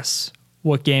can guess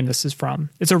what game this is from.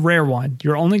 It's a rare one.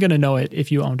 You're only going to know it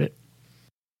if you owned it.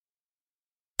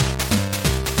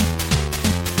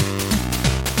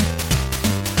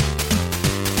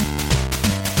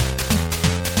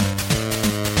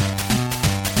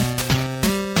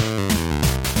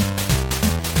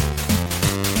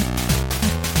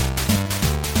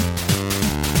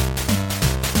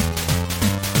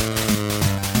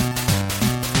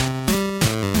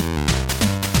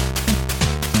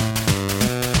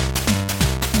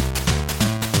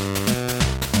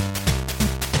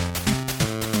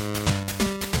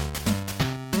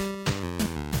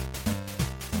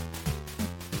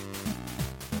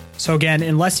 So again,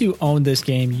 unless you owned this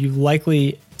game, you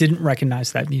likely didn't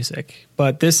recognize that music.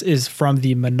 But this is from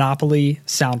the Monopoly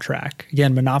soundtrack.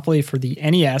 Again, Monopoly for the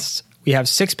NES. We have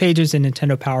 6 pages in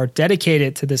Nintendo Power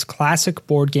dedicated to this classic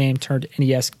board game turned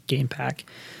NES game pack.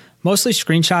 Mostly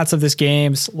screenshots of this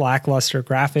game's lackluster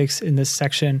graphics in this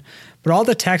section, but all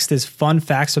the text is fun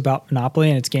facts about Monopoly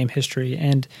and its game history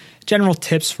and general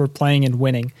tips for playing and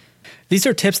winning. These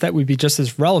are tips that would be just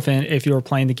as relevant if you were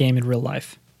playing the game in real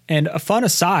life. And a fun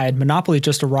aside, Monopoly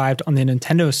just arrived on the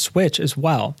Nintendo Switch as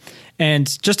well. And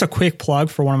just a quick plug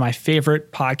for one of my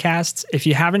favorite podcasts. If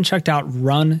you haven't checked out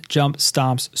Run, Jump,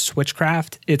 Stomp's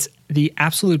Switchcraft, it's the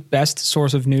absolute best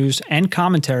source of news and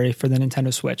commentary for the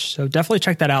Nintendo Switch. So definitely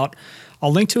check that out.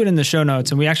 I'll link to it in the show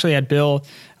notes. And we actually had Bill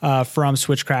from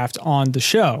Switchcraft on the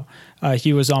show.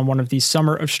 He was on one of these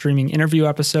Summer of Streaming interview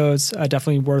episodes.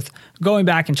 Definitely worth going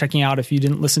back and checking out if you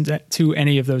didn't listen to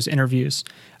any of those interviews.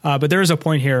 But there is a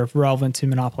point here relevant to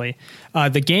Monopoly.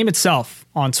 The game itself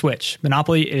on Switch,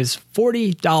 Monopoly, is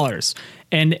 $40.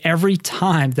 And every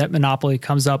time that Monopoly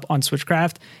comes up on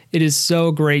Switchcraft, it is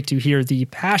so great to hear the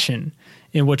passion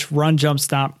in which Run, Jump,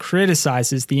 Stomp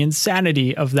criticizes the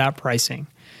insanity of that pricing.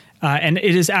 And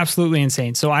it is absolutely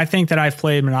insane. So I think that I've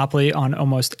played Monopoly on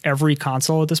almost every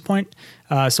console at this point.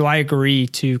 So I agree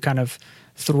to kind of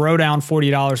throw down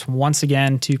 $40 once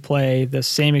again to play the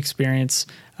same experience.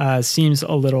 Seems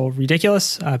a little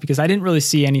ridiculous because I didn't really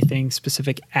see anything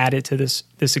specific added to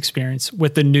this experience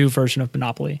with the new version of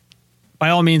Monopoly. By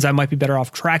all means, I might be better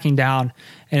off tracking down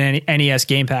an NES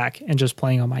game pack and just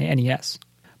playing on my NES.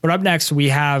 But up next, we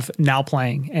have Now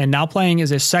Playing. And Now Playing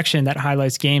is a section that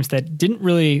highlights games that didn't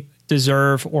really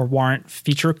deserve or warrant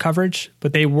feature coverage,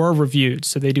 but they were reviewed,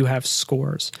 so they do have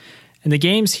scores. And the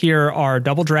games here are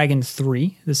Double Dragon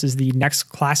 3. This is the next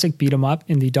classic beat 'em up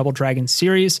in the Double Dragon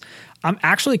series. I'm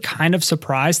actually kind of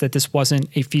surprised that this wasn't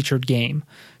a featured game.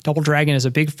 Double Dragon is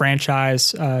a big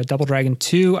franchise. Double Dragon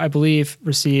 2, I believe,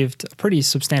 received a pretty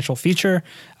substantial feature.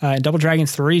 And Double Dragon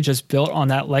 3 just built on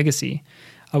that legacy.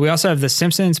 We also have The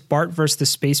Simpsons, Bart vs. the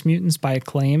Space Mutants by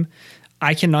Acclaim.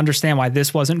 I can understand why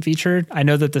this wasn't featured. I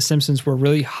know that The Simpsons were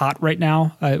really hot right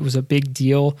now. It was a big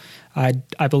deal.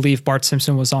 I believe Bart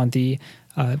Simpson was on the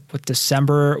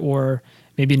December or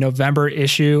maybe November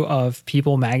issue of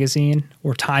People magazine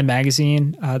or Time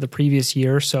magazine the previous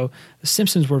year. So The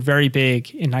Simpsons were very big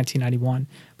in 1991.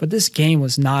 But this game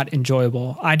was not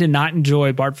enjoyable. I did not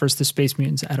enjoy Bart vs. the Space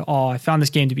Mutants at all. I found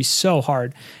this game to be so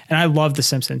hard. And I love The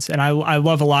Simpsons. And I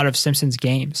love a lot of Simpsons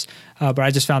games. But I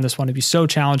just found this one to be so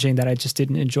challenging that I just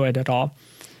didn't enjoy it at all.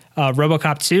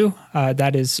 RoboCop 2,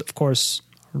 that is, of course,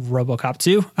 RoboCop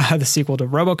 2, the sequel to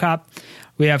RoboCop.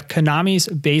 We have Konami's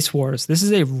Base Wars. This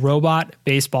is a robot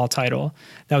baseball title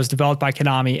that was developed by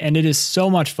Konami, and it is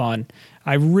so much fun.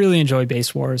 I really enjoy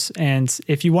Base Wars, and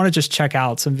if you want to just check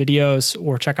out some videos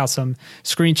or check out some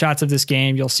screenshots of this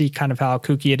game, you'll see kind of how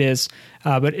kooky it is,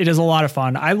 but it is a lot of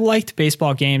fun. I liked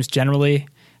baseball games generally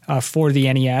for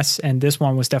the NES, and this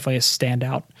one was definitely a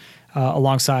standout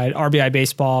alongside RBI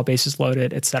Baseball, Bases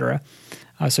Loaded, etc.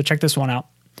 So check this one out.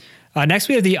 Next,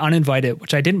 we have The Uninvited,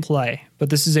 which I didn't play, but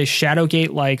this is a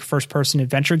Shadowgate-like first-person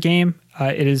adventure game.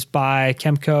 It is by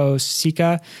Kemco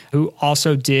Sika, who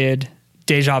also did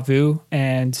Deja Vu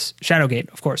and Shadowgate,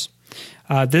 of course.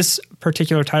 This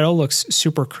particular title looks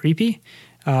super creepy,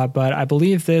 but I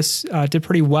believe this did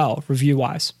pretty well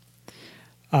review-wise.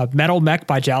 Metal Mech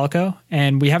by Jalico,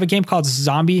 and we have a game called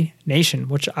Zombie Nation,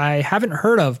 which I haven't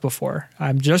heard of before.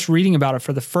 I'm just reading about it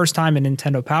for the first time in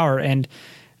Nintendo Power, and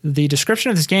the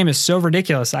description of this game is so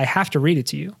ridiculous, I have to read it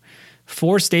to you.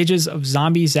 4 stages of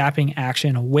zombie zapping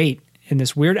action await in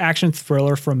this weird action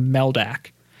thriller from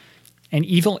Meldak. An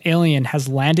evil alien has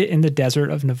landed in the desert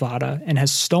of Nevada and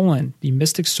has stolen the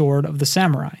mystic sword of the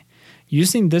samurai.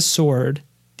 Using this sword,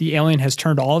 the alien has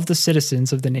turned all of the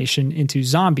citizens of the nation into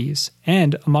zombies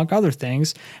and, among other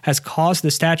things, has caused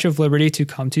the Statue of Liberty to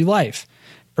come to life.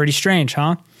 Pretty strange,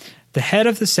 huh? The head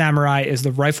of the samurai is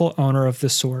the rightful owner of the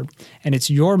sword, and it's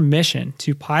your mission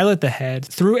to pilot the head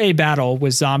through a battle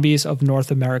with zombies of North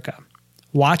America.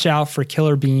 Watch out for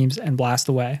killer beams and blast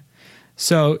away.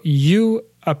 So you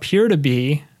appear to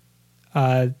be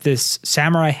this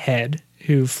samurai head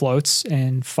who floats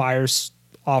and fires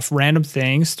off random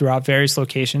things throughout various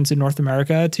locations in North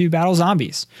America to battle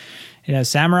zombies. It has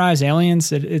samurais, aliens.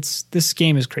 This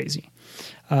game is crazy.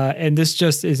 And this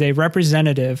just is a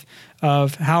representative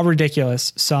of how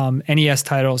ridiculous some NES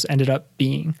titles ended up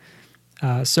being.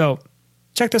 So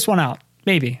check this one out.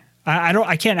 Maybe.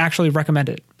 I can't actually recommend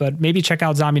it, but maybe check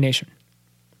out Zombie Nation.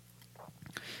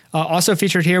 Also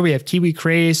featured here, we have Kiwi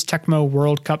Craze, Tecmo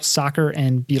World Cup Soccer,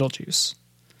 and Beetlejuice.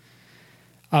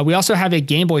 We also have a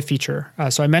Game Boy feature.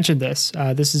 So I mentioned this.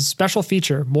 This is a special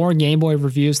feature, more Game Boy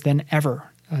reviews than ever.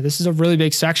 This is a really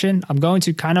big section. I'm going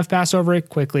to kind of pass over it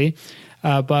quickly.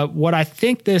 But what I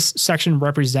think this section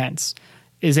represents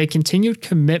is a continued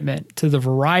commitment to the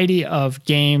variety of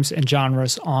games and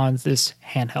genres on this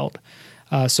handheld.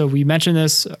 So we mentioned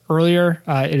this earlier.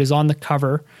 It is on the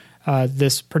cover,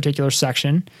 this particular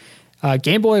section.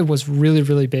 Game Boy was really,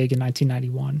 really big in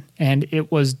 1991, and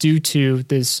it was due to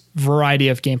this variety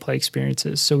of gameplay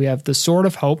experiences. So we have The Sword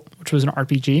of Hope, which was an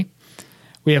RPG.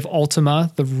 We have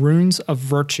Ultima, The Runes of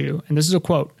Virtue, and this is a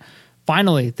quote.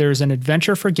 Finally, there's an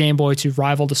adventure for Game Boy to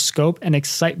rival the scope and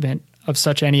excitement of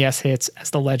such NES hits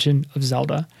as The Legend of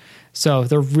Zelda. So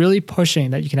they're really pushing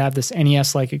that you can have this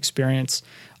NES-like experience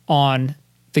on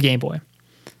the Game Boy.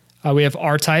 We have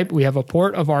R-Type. We have a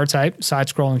port of R-Type,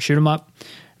 side-scrolling shoot-'em-up.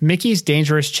 Mickey's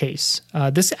Dangerous Chase.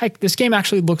 This game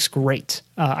actually looks great.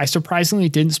 I surprisingly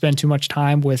didn't spend too much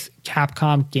time with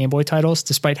Capcom Game Boy titles,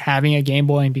 despite having a Game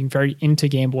Boy and being very into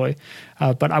Game Boy.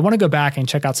 But I want to go back and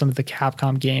check out some of the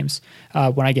Capcom games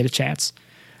when I get a chance.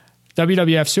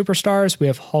 WWF Superstars, we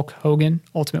have Hulk Hogan,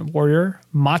 Ultimate Warrior,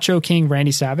 Macho King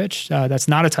Randy Savage. That's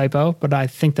not a typo, but I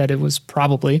think that it was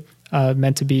probably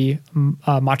meant to be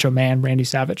Macho Man Randy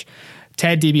Savage.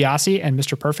 Ted DiBiase and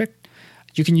Mr. Perfect.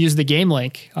 You can use the Game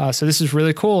Link. So this is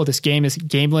really cool. This game is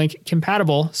Game Link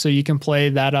compatible, so you can play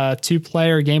that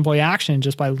two-player Game Boy action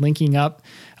just by linking up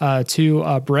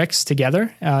two bricks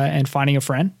together and finding a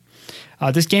friend.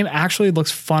 This game actually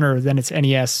looks funner than its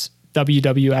NES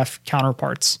WWF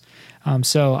counterparts.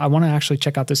 So I want to actually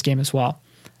check out this game as well.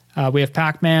 We have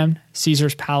Pac-Man,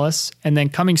 Caesar's Palace, and then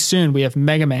coming soon we have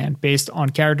Mega Man, based on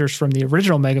characters from the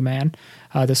original Mega Man.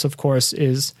 This, of course,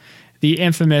 is the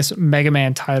infamous Mega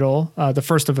Man title, the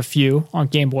first of a few on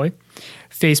Game Boy.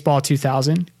 Faceball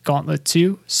 2000, Gauntlet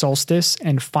 2, Solstice,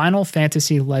 and Final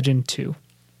Fantasy Legend 2.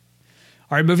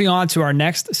 All right, moving on to our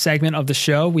next segment of the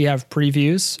show, we have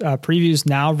previews. Previews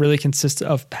now really consist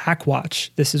of Pack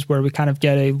Watch. This is where we kind of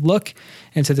get a look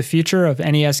into the future of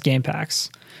NES game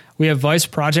packs. We have Vice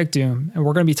Project Doom, and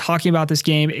we're going to be talking about this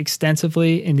game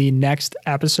extensively in the next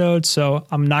episode, so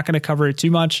I'm not going to cover it too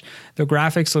much. The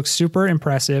graphics look super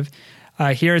impressive.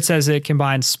 Here it says it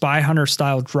combines Spy Hunter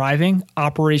style driving,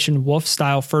 Operation Wolf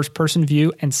style first-person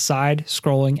view, and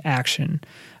side-scrolling action.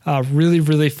 Really,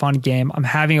 really fun game. I'm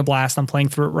having a blast. I'm playing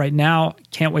through it right now.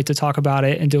 Can't wait to talk about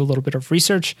it and do a little bit of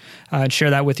research and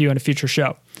share that with you in a future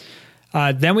show.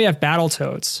 Then we have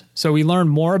Battletoads. So we learn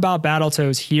more about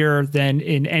Battletoads here than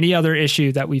in any other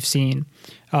issue that we've seen.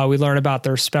 We learn about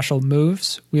their special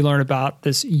moves. We learn about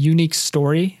this unique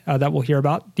story that we'll hear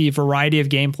about, the variety of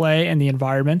gameplay and the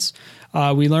environments.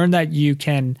 We learn that you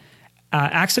can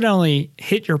accidentally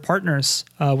hit your partners,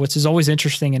 which is always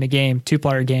interesting in a game,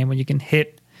 two-player game, when you can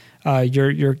hit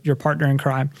your partner in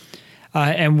crime.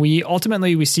 And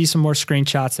we see some more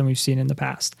screenshots than we've seen in the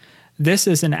past. This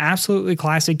is an absolutely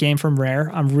classic game from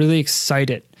Rare. I'm really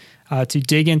excited to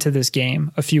dig into this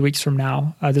game a few weeks from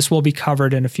now. This will be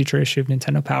covered in a future issue of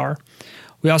Nintendo Power.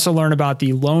 We also learn about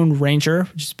the Lone Ranger,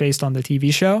 which is based on the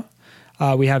TV show.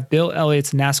 We have Bill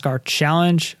Elliott's NASCAR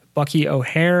Challenge, Bucky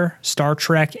O'Hare, Star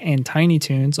Trek, and Tiny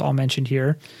Toons all mentioned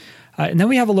here. And then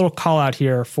we have a little call out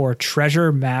here for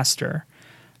Treasure Master.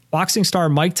 Boxing star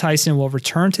Mike Tyson will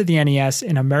return to the NES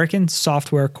in American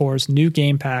Software Corps' new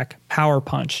game pack, Power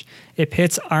Punch. It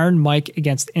pits Iron Mike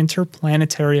against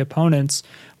interplanetary opponents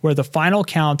where the final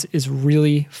count is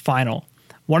really final.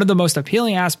 One of the most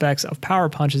appealing aspects of Power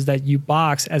Punch is that you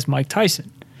box as Mike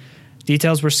Tyson.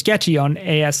 Details were sketchy on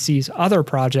ASC's other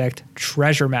project,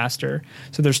 Treasure Master.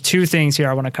 So there's two things here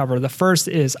I want to cover. The first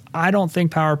is I don't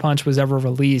think Power Punch was ever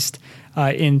released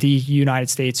in the United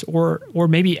States or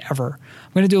maybe ever.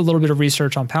 I'm going to do a little bit of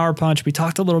research on Power Punch. We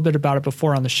talked a little bit about it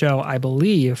before on the show, I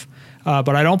believe,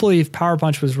 but I don't believe Power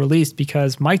Punch was released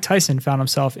because Mike Tyson found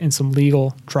himself in some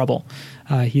legal trouble.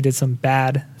 He did some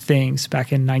bad things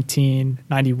back in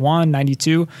 1991,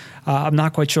 92. I'm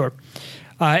not quite sure.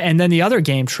 And then the other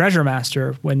game, Treasure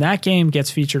Master, when that game gets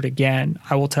featured again,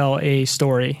 I will tell a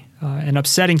story, an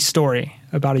upsetting story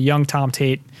about a young Tom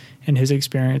Tate and his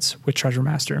experience with Treasure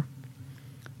Master.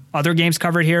 Other games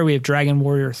covered here, we have Dragon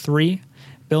Warrior 3,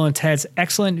 Bill and Ted's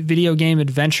excellent video game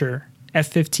adventure,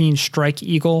 F-15 Strike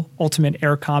Eagle, Ultimate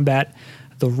Air Combat,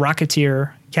 The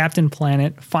Rocketeer, Captain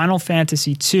Planet, Final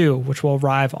Fantasy II, which will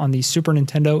arrive on the Super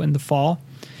Nintendo in the fall.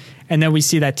 And then we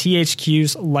see that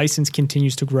THQ's license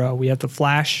continues to grow. We have The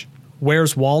Flash,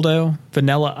 Where's Waldo,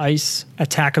 Vanilla Ice,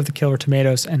 Attack of the Killer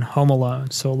Tomatoes, and Home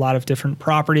Alone. So a lot of different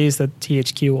properties that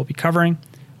THQ will be covering.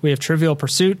 We have Trivial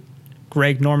Pursuit,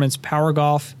 Greg Norman's Power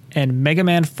Golf, and Mega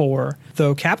Man 4,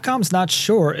 though Capcom's not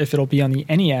sure if it'll be on the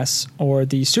NES or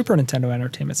the Super Nintendo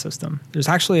Entertainment System. There's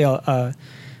actually a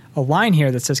line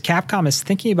here that says Capcom is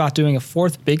thinking about doing a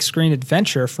fourth big screen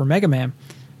adventure for Mega Man,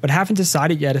 but haven't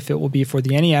decided yet if it will be for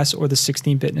the NES or the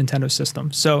 16-bit Nintendo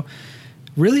system. So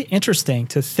really interesting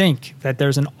to think that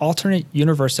there's an alternate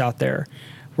universe out there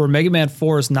where Mega Man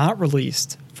 4 is not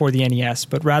released for the NES,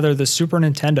 but rather the Super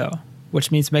Nintendo, which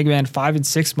means Mega Man 5 and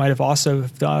 6 might have also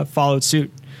followed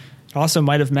suit. It also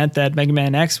might have meant that Mega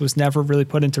Man X was never really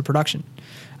put into production.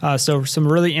 So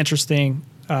some really interesting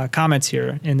comments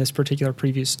here in this particular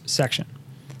preview section.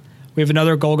 We have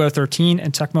another Golgo 13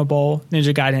 and Tecmo Bowl,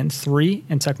 Ninja Gaiden 3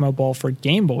 and Tecmo Bowl for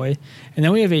Game Boy. And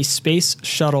then we have a Space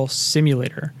Shuttle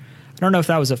Simulator. I don't know if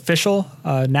that was official,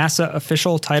 NASA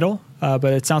official title, but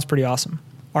it sounds pretty awesome.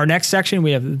 Our next section,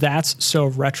 we have That's So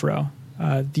Retro.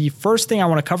 The first thing I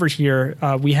want to cover here,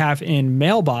 we have in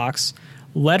Mailbox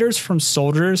letters from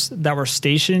soldiers that were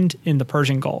stationed in the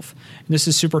Persian Gulf. And this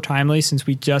is super timely since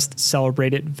we just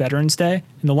celebrated Veterans Day.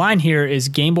 And the line here is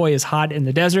Game Boy is hot in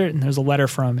the desert, and there's a letter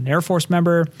from an Air Force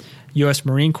member, U.S.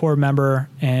 Marine Corps member,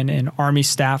 and an Army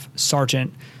Staff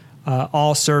Sergeant,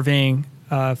 all serving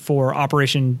for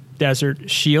Operation Desert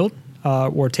Shield,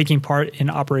 or taking part in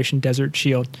Operation Desert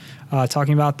Shield,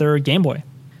 talking about their Game Boy.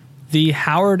 The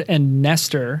Howard and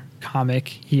Nestor comic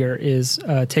here is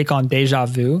take on Deja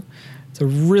Vu. It's a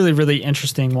really, really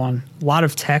interesting one. A lot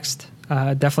of text,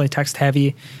 definitely text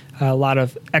heavy, a lot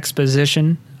of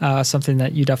exposition, something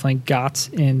that you definitely got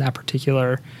in that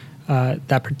particular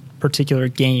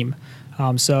game.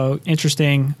 So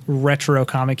interesting retro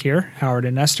comic here, Howard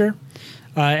and Nestor.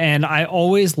 And I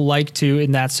always like to,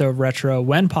 in That's So Retro,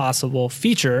 when possible,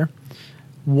 feature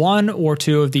one or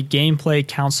two of the gameplay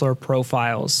counselor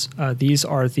profiles. These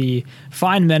are the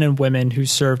fine men and women who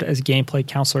served as gameplay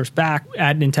counselors back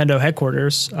at Nintendo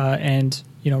headquarters, and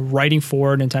writing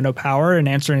for Nintendo Power and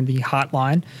answering the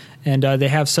hotline. And they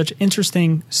have such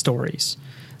interesting stories.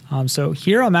 So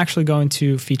here I'm actually going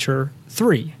to feature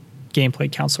 3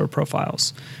 gameplay counselor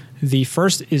profiles. The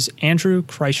first is Andrew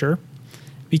Kreischer.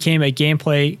 Became a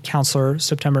gameplay counselor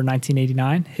September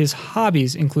 1989. His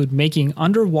hobbies include making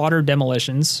underwater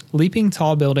demolitions, leaping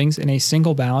tall buildings in a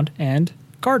single bound, and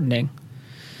gardening.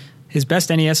 His best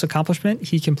NES accomplishment,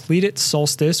 he completed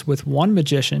Solstice with one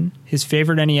magician, his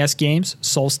favorite NES games,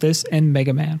 Solstice and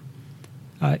Mega Man.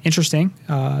 Interesting,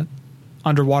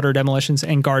 underwater demolitions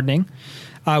and gardening.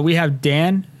 We have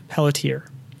Dan Pelletier.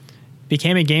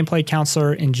 Became a gameplay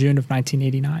counselor in June of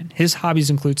 1989. His hobbies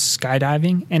include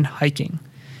skydiving and hiking.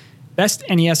 Best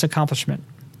NES accomplishment,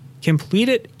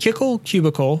 completed Kickle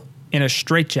Cubicle in a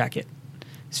straitjacket.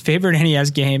 His favorite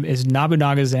NES game is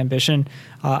Nobunaga's Ambition.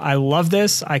 I love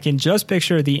this. I can just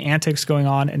picture the antics going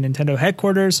on at Nintendo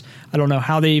headquarters. I don't know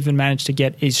how they even managed to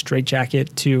get a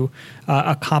straitjacket to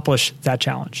accomplish that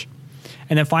challenge.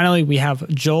 And then finally, we have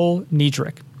Joel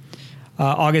Niedrich.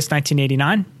 August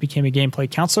 1989, became a gameplay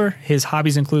counselor. His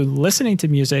hobbies include listening to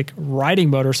music, riding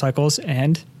motorcycles,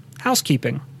 and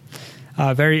housekeeping.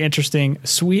 Very interesting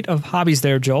suite of hobbies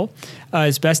there, Joel.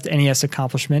 His best NES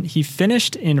accomplishment, he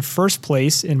finished in first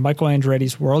place in Michael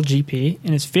Andretti's World GP,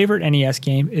 and his favorite NES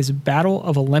game is Battle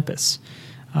of Olympus.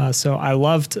 So I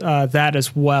loved that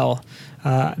as well,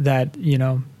 that,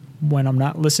 when I'm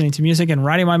not listening to music and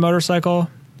riding my motorcycle,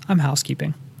 I'm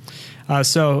housekeeping.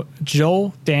 So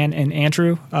Joel, Dan, and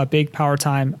Andrew, big Power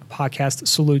Time podcast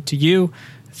salute to you.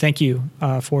 Thank you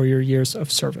for your years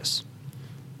of service.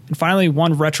 And finally,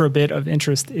 one retro bit of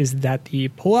interest is that the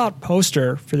pull-out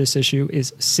poster for this issue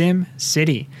is Sim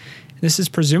City. This is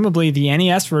presumably the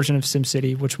NES version of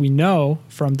SimCity, which we know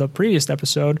from the previous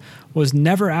episode was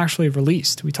never actually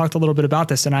released. We talked a little bit about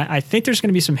this, and I think there's going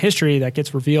to be some history that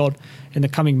gets revealed in the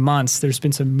coming months. There's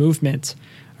been some movement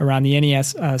around the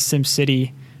NES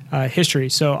SimCity history.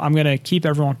 So I'm going to keep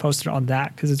everyone posted on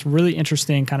that because it's a really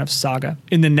interesting kind of saga.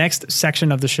 In the next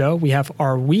section of the show, we have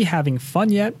Are We Having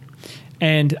Fun Yet?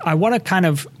 And I want to kind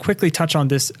of quickly touch on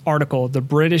this article, The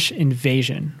British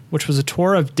Invasion, which was a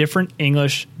tour of different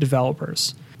English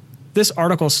developers. This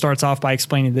article starts off by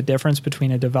explaining the difference between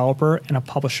a developer and a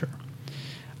publisher.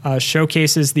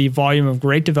 Showcases the volume of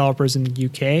great developers in the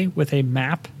UK with a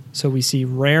map. So we see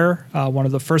Rare, one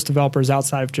of the first developers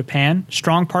outside of Japan.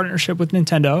 Strong partnership with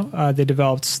Nintendo. They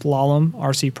developed Slalom,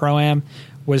 RC Pro-Am,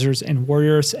 Wizards and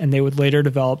Warriors, and they would later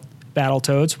develop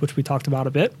Battletoads, which we talked about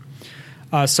a bit.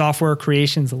 Software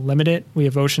Creations Limited. We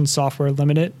have Ocean Software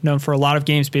Limited, known for a lot of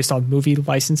games based on movie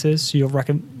licenses. So you'll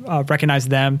recognize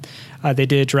them. They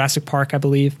did Jurassic Park, I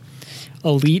believe.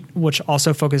 Elite, which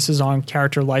also focuses on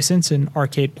character license and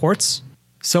arcade ports.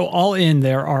 So all in,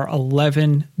 there are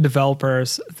 11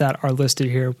 developers that are listed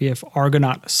here. We have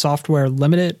Argonaut Software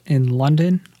Limited in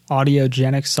London,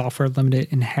 Audiogenic Software Limited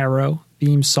in Harrow,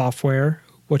 Beam Software,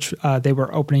 which they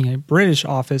were opening a British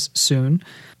office soon,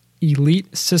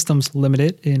 Elite Systems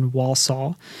Limited in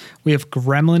Walsall. We have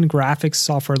Gremlin Graphics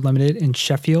Software Limited in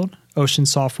Sheffield, Ocean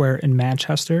Software in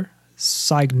Manchester,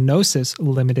 Psygnosis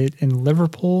Limited in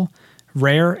Liverpool,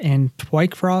 Rare and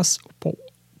Twycross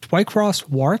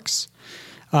Works,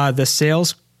 the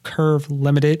Sales Curve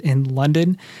Limited in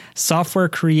London, Software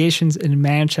Creations in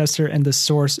Manchester, and The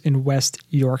Source in West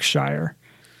Yorkshire.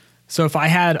 So if I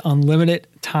had unlimited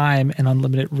time and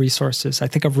unlimited resources, I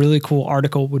think a really cool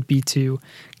article would be to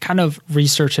kind of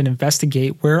research and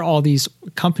investigate where all these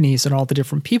companies and all the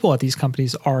different people at these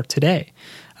companies are today.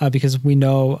 Because we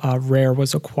know Rare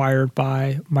was acquired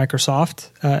by Microsoft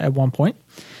at one point.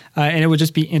 And it would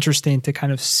just be interesting to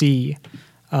kind of see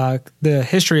the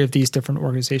history of these different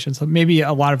organizations. Maybe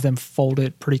a lot of them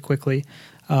folded pretty quickly.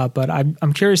 But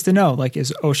I'm curious to know, like,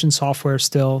 is Ocean Software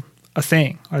still a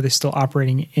thing? Are they still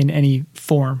operating in any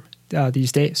form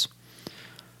these days?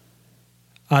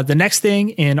 The next thing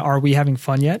in Are We Having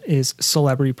Fun Yet? Is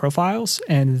Celebrity Profiles.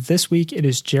 And this week it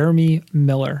is Jeremy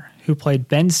Miller, who played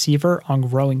Ben Seaver on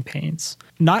Growing Pains.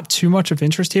 Not too much of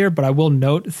interest here, but I will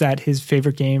note that his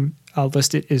favorite game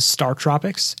listed is Star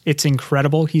Tropics. It's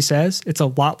incredible, he says. It's a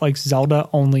lot like Zelda,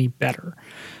 only better.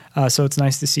 So it's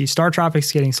nice to see Star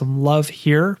Tropics getting some love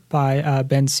here by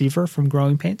Ben Seaver from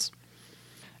Growing Pains.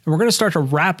 And we're going to start to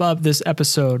wrap up this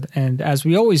episode. And as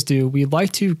we always do, we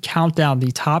like to count down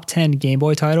the top 10 Game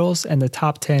Boy titles and the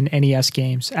top 10 NES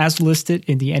games as listed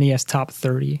in the NES Top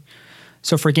 30.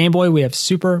 So for Game Boy, we have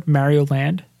Super Mario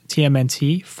Land,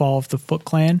 TMNT, Fall of the Foot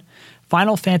Clan,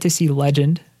 Final Fantasy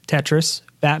Legend, Tetris,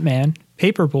 Batman,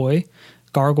 Paperboy,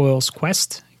 Gargoyle's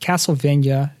Quest,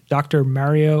 Castlevania, Dr.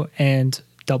 Mario, and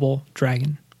Double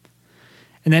Dragon.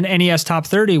 And then NES Top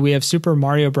 30, we have Super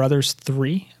Mario Bros.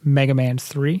 3, Mega Man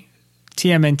 3,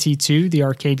 TMNT 2, the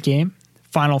arcade game,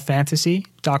 Final Fantasy,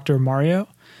 Dr. Mario,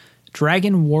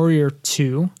 Dragon Warrior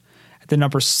 2. At the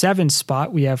number 7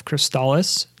 spot, we have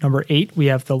Crystalis. Number 8, we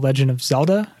have The Legend of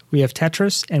Zelda. We have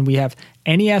Tetris, and we have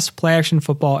NES Play Action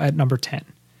Football at number 10.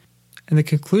 In the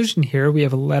conclusion here, we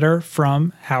have a letter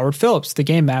from Howard Phillips, the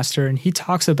game master, and he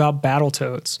talks about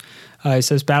Battletoads. He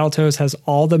says Battletoads has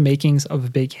all the makings of a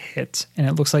big hit, and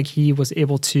it looks like he was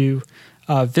able to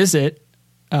visit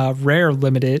Rare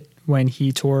Limited when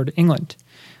he toured England,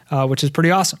 which is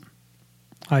pretty awesome.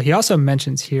 He also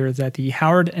mentions here that the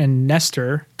Howard and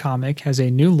Nestor comic has a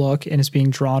new look and is being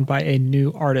drawn by a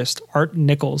new artist, Art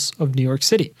Nichols of New York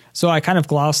City. So I kind of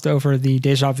glossed over the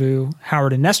Deja Vu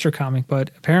Howard and Nestor comic,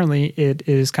 but apparently it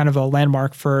is kind of a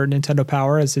landmark for Nintendo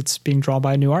Power as it's being drawn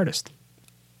by a new artist.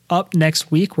 Up next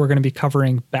week, we're going to be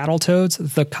covering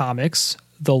Battletoads, the comics,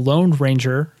 The Lone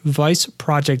Ranger, Vice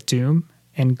Project Doom,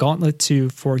 and Gauntlet 2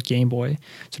 for Game Boy.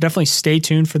 So definitely stay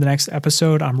tuned for the next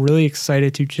episode. I'm really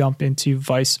excited to jump into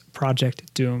Vice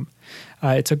Project Doom.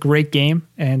 It's a great game,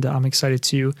 and I'm excited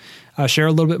to share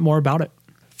a little bit more about it.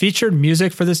 Featured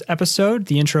music for this episode,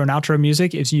 the intro and outro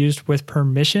music is used with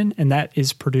permission, and that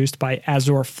is produced by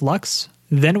Azure Flux.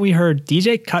 Then we heard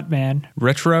DJ Cutman,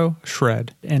 Retro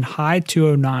Shred, and High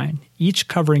 209, each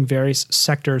covering various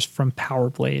sectors from Power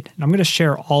Blade. And I'm going to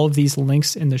share all of these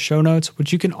links in the show notes,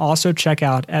 which you can also check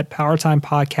out at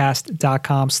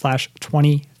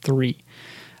powertimepodcast.com/23.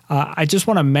 I just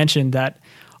want to mention that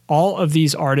all of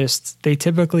these artists, they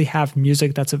typically have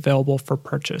music that's available for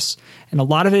purchase. And a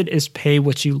lot of it is pay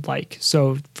what you like.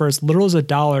 So for as little as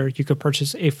 $1, you could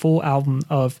purchase a full album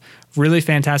of really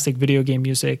fantastic video game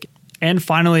music. And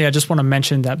finally, I just want to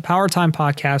mention that Power Time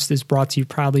Podcast is brought to you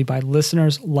proudly by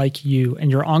listeners like you and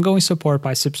your ongoing support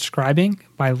by subscribing,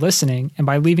 by listening, and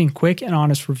by leaving quick and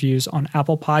honest reviews on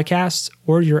Apple Podcasts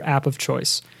or your app of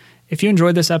choice. If you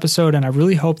enjoyed this episode, and I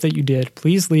really hope that you did,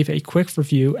 please leave a quick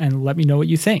review and let me know what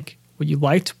you think, what you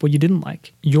liked, what you didn't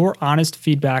like. Your honest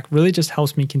feedback really just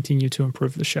helps me continue to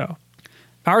improve the show.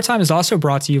 Power Time is also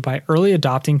brought to you by early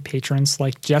adopting patrons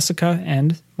like Jessica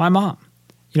and my mom.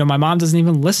 You know, my mom doesn't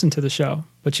even listen to the show,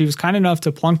 but she was kind enough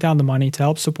to plunk down the money to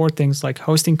help support things like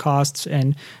hosting costs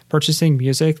and purchasing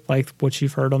music like what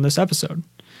you've heard on this episode.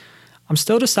 I'm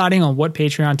still deciding on what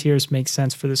Patreon tiers make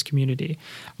sense for this community.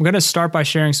 I'm going to start by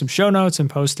sharing some show notes and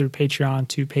post through Patreon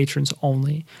to patrons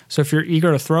only. So if you're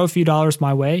eager to throw a few dollars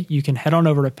my way, you can head on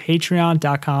over to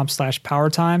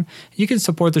patreon.com/powertime. You can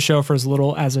support the show for as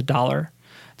little as $1.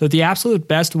 Though the absolute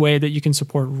best way that you can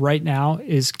support right now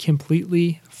is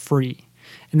completely free.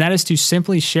 And that is to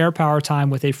simply share Power Time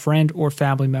with a friend or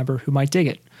family member who might dig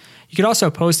it. You could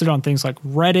also post it on things like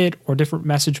Reddit or different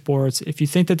message boards if you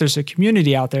think that there's a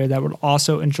community out there that would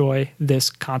also enjoy this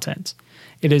content.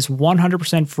 It is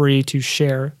 100% free to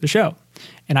share the show,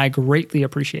 and I greatly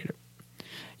appreciate it.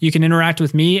 You can interact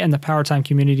with me and the Power Time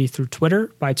community through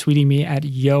Twitter by tweeting me at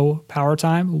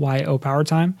YoPowerTime, Y-O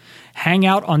Powertime. Hang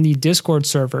out on the Discord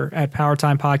server at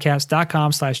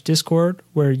powertimepodcast.com/Discord,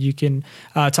 where you can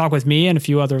talk with me and a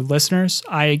few other listeners.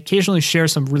 I occasionally share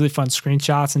some really fun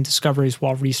screenshots and discoveries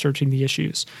while researching the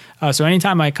issues. So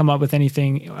anytime I come up with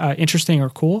anything interesting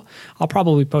or cool, I'll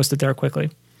probably post it there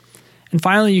quickly. And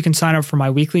finally, you can sign up for my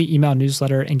weekly email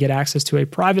newsletter and get access to a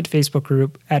private Facebook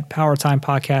group at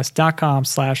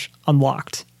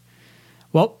powertimepodcast.com/unlocked.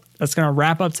 Well, that's going to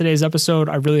wrap up today's episode.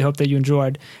 I really hope that you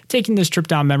enjoyed taking this trip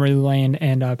down memory lane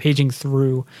and paging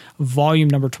through volume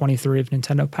number 23 of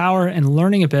Nintendo Power and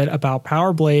learning a bit about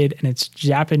Power Blade and its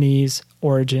Japanese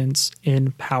origins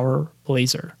in Power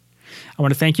Blazer. I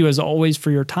want to thank you as always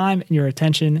for your time and your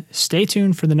attention. Stay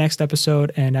tuned for the next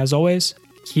episode. And as always,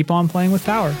 keep on playing with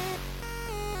power.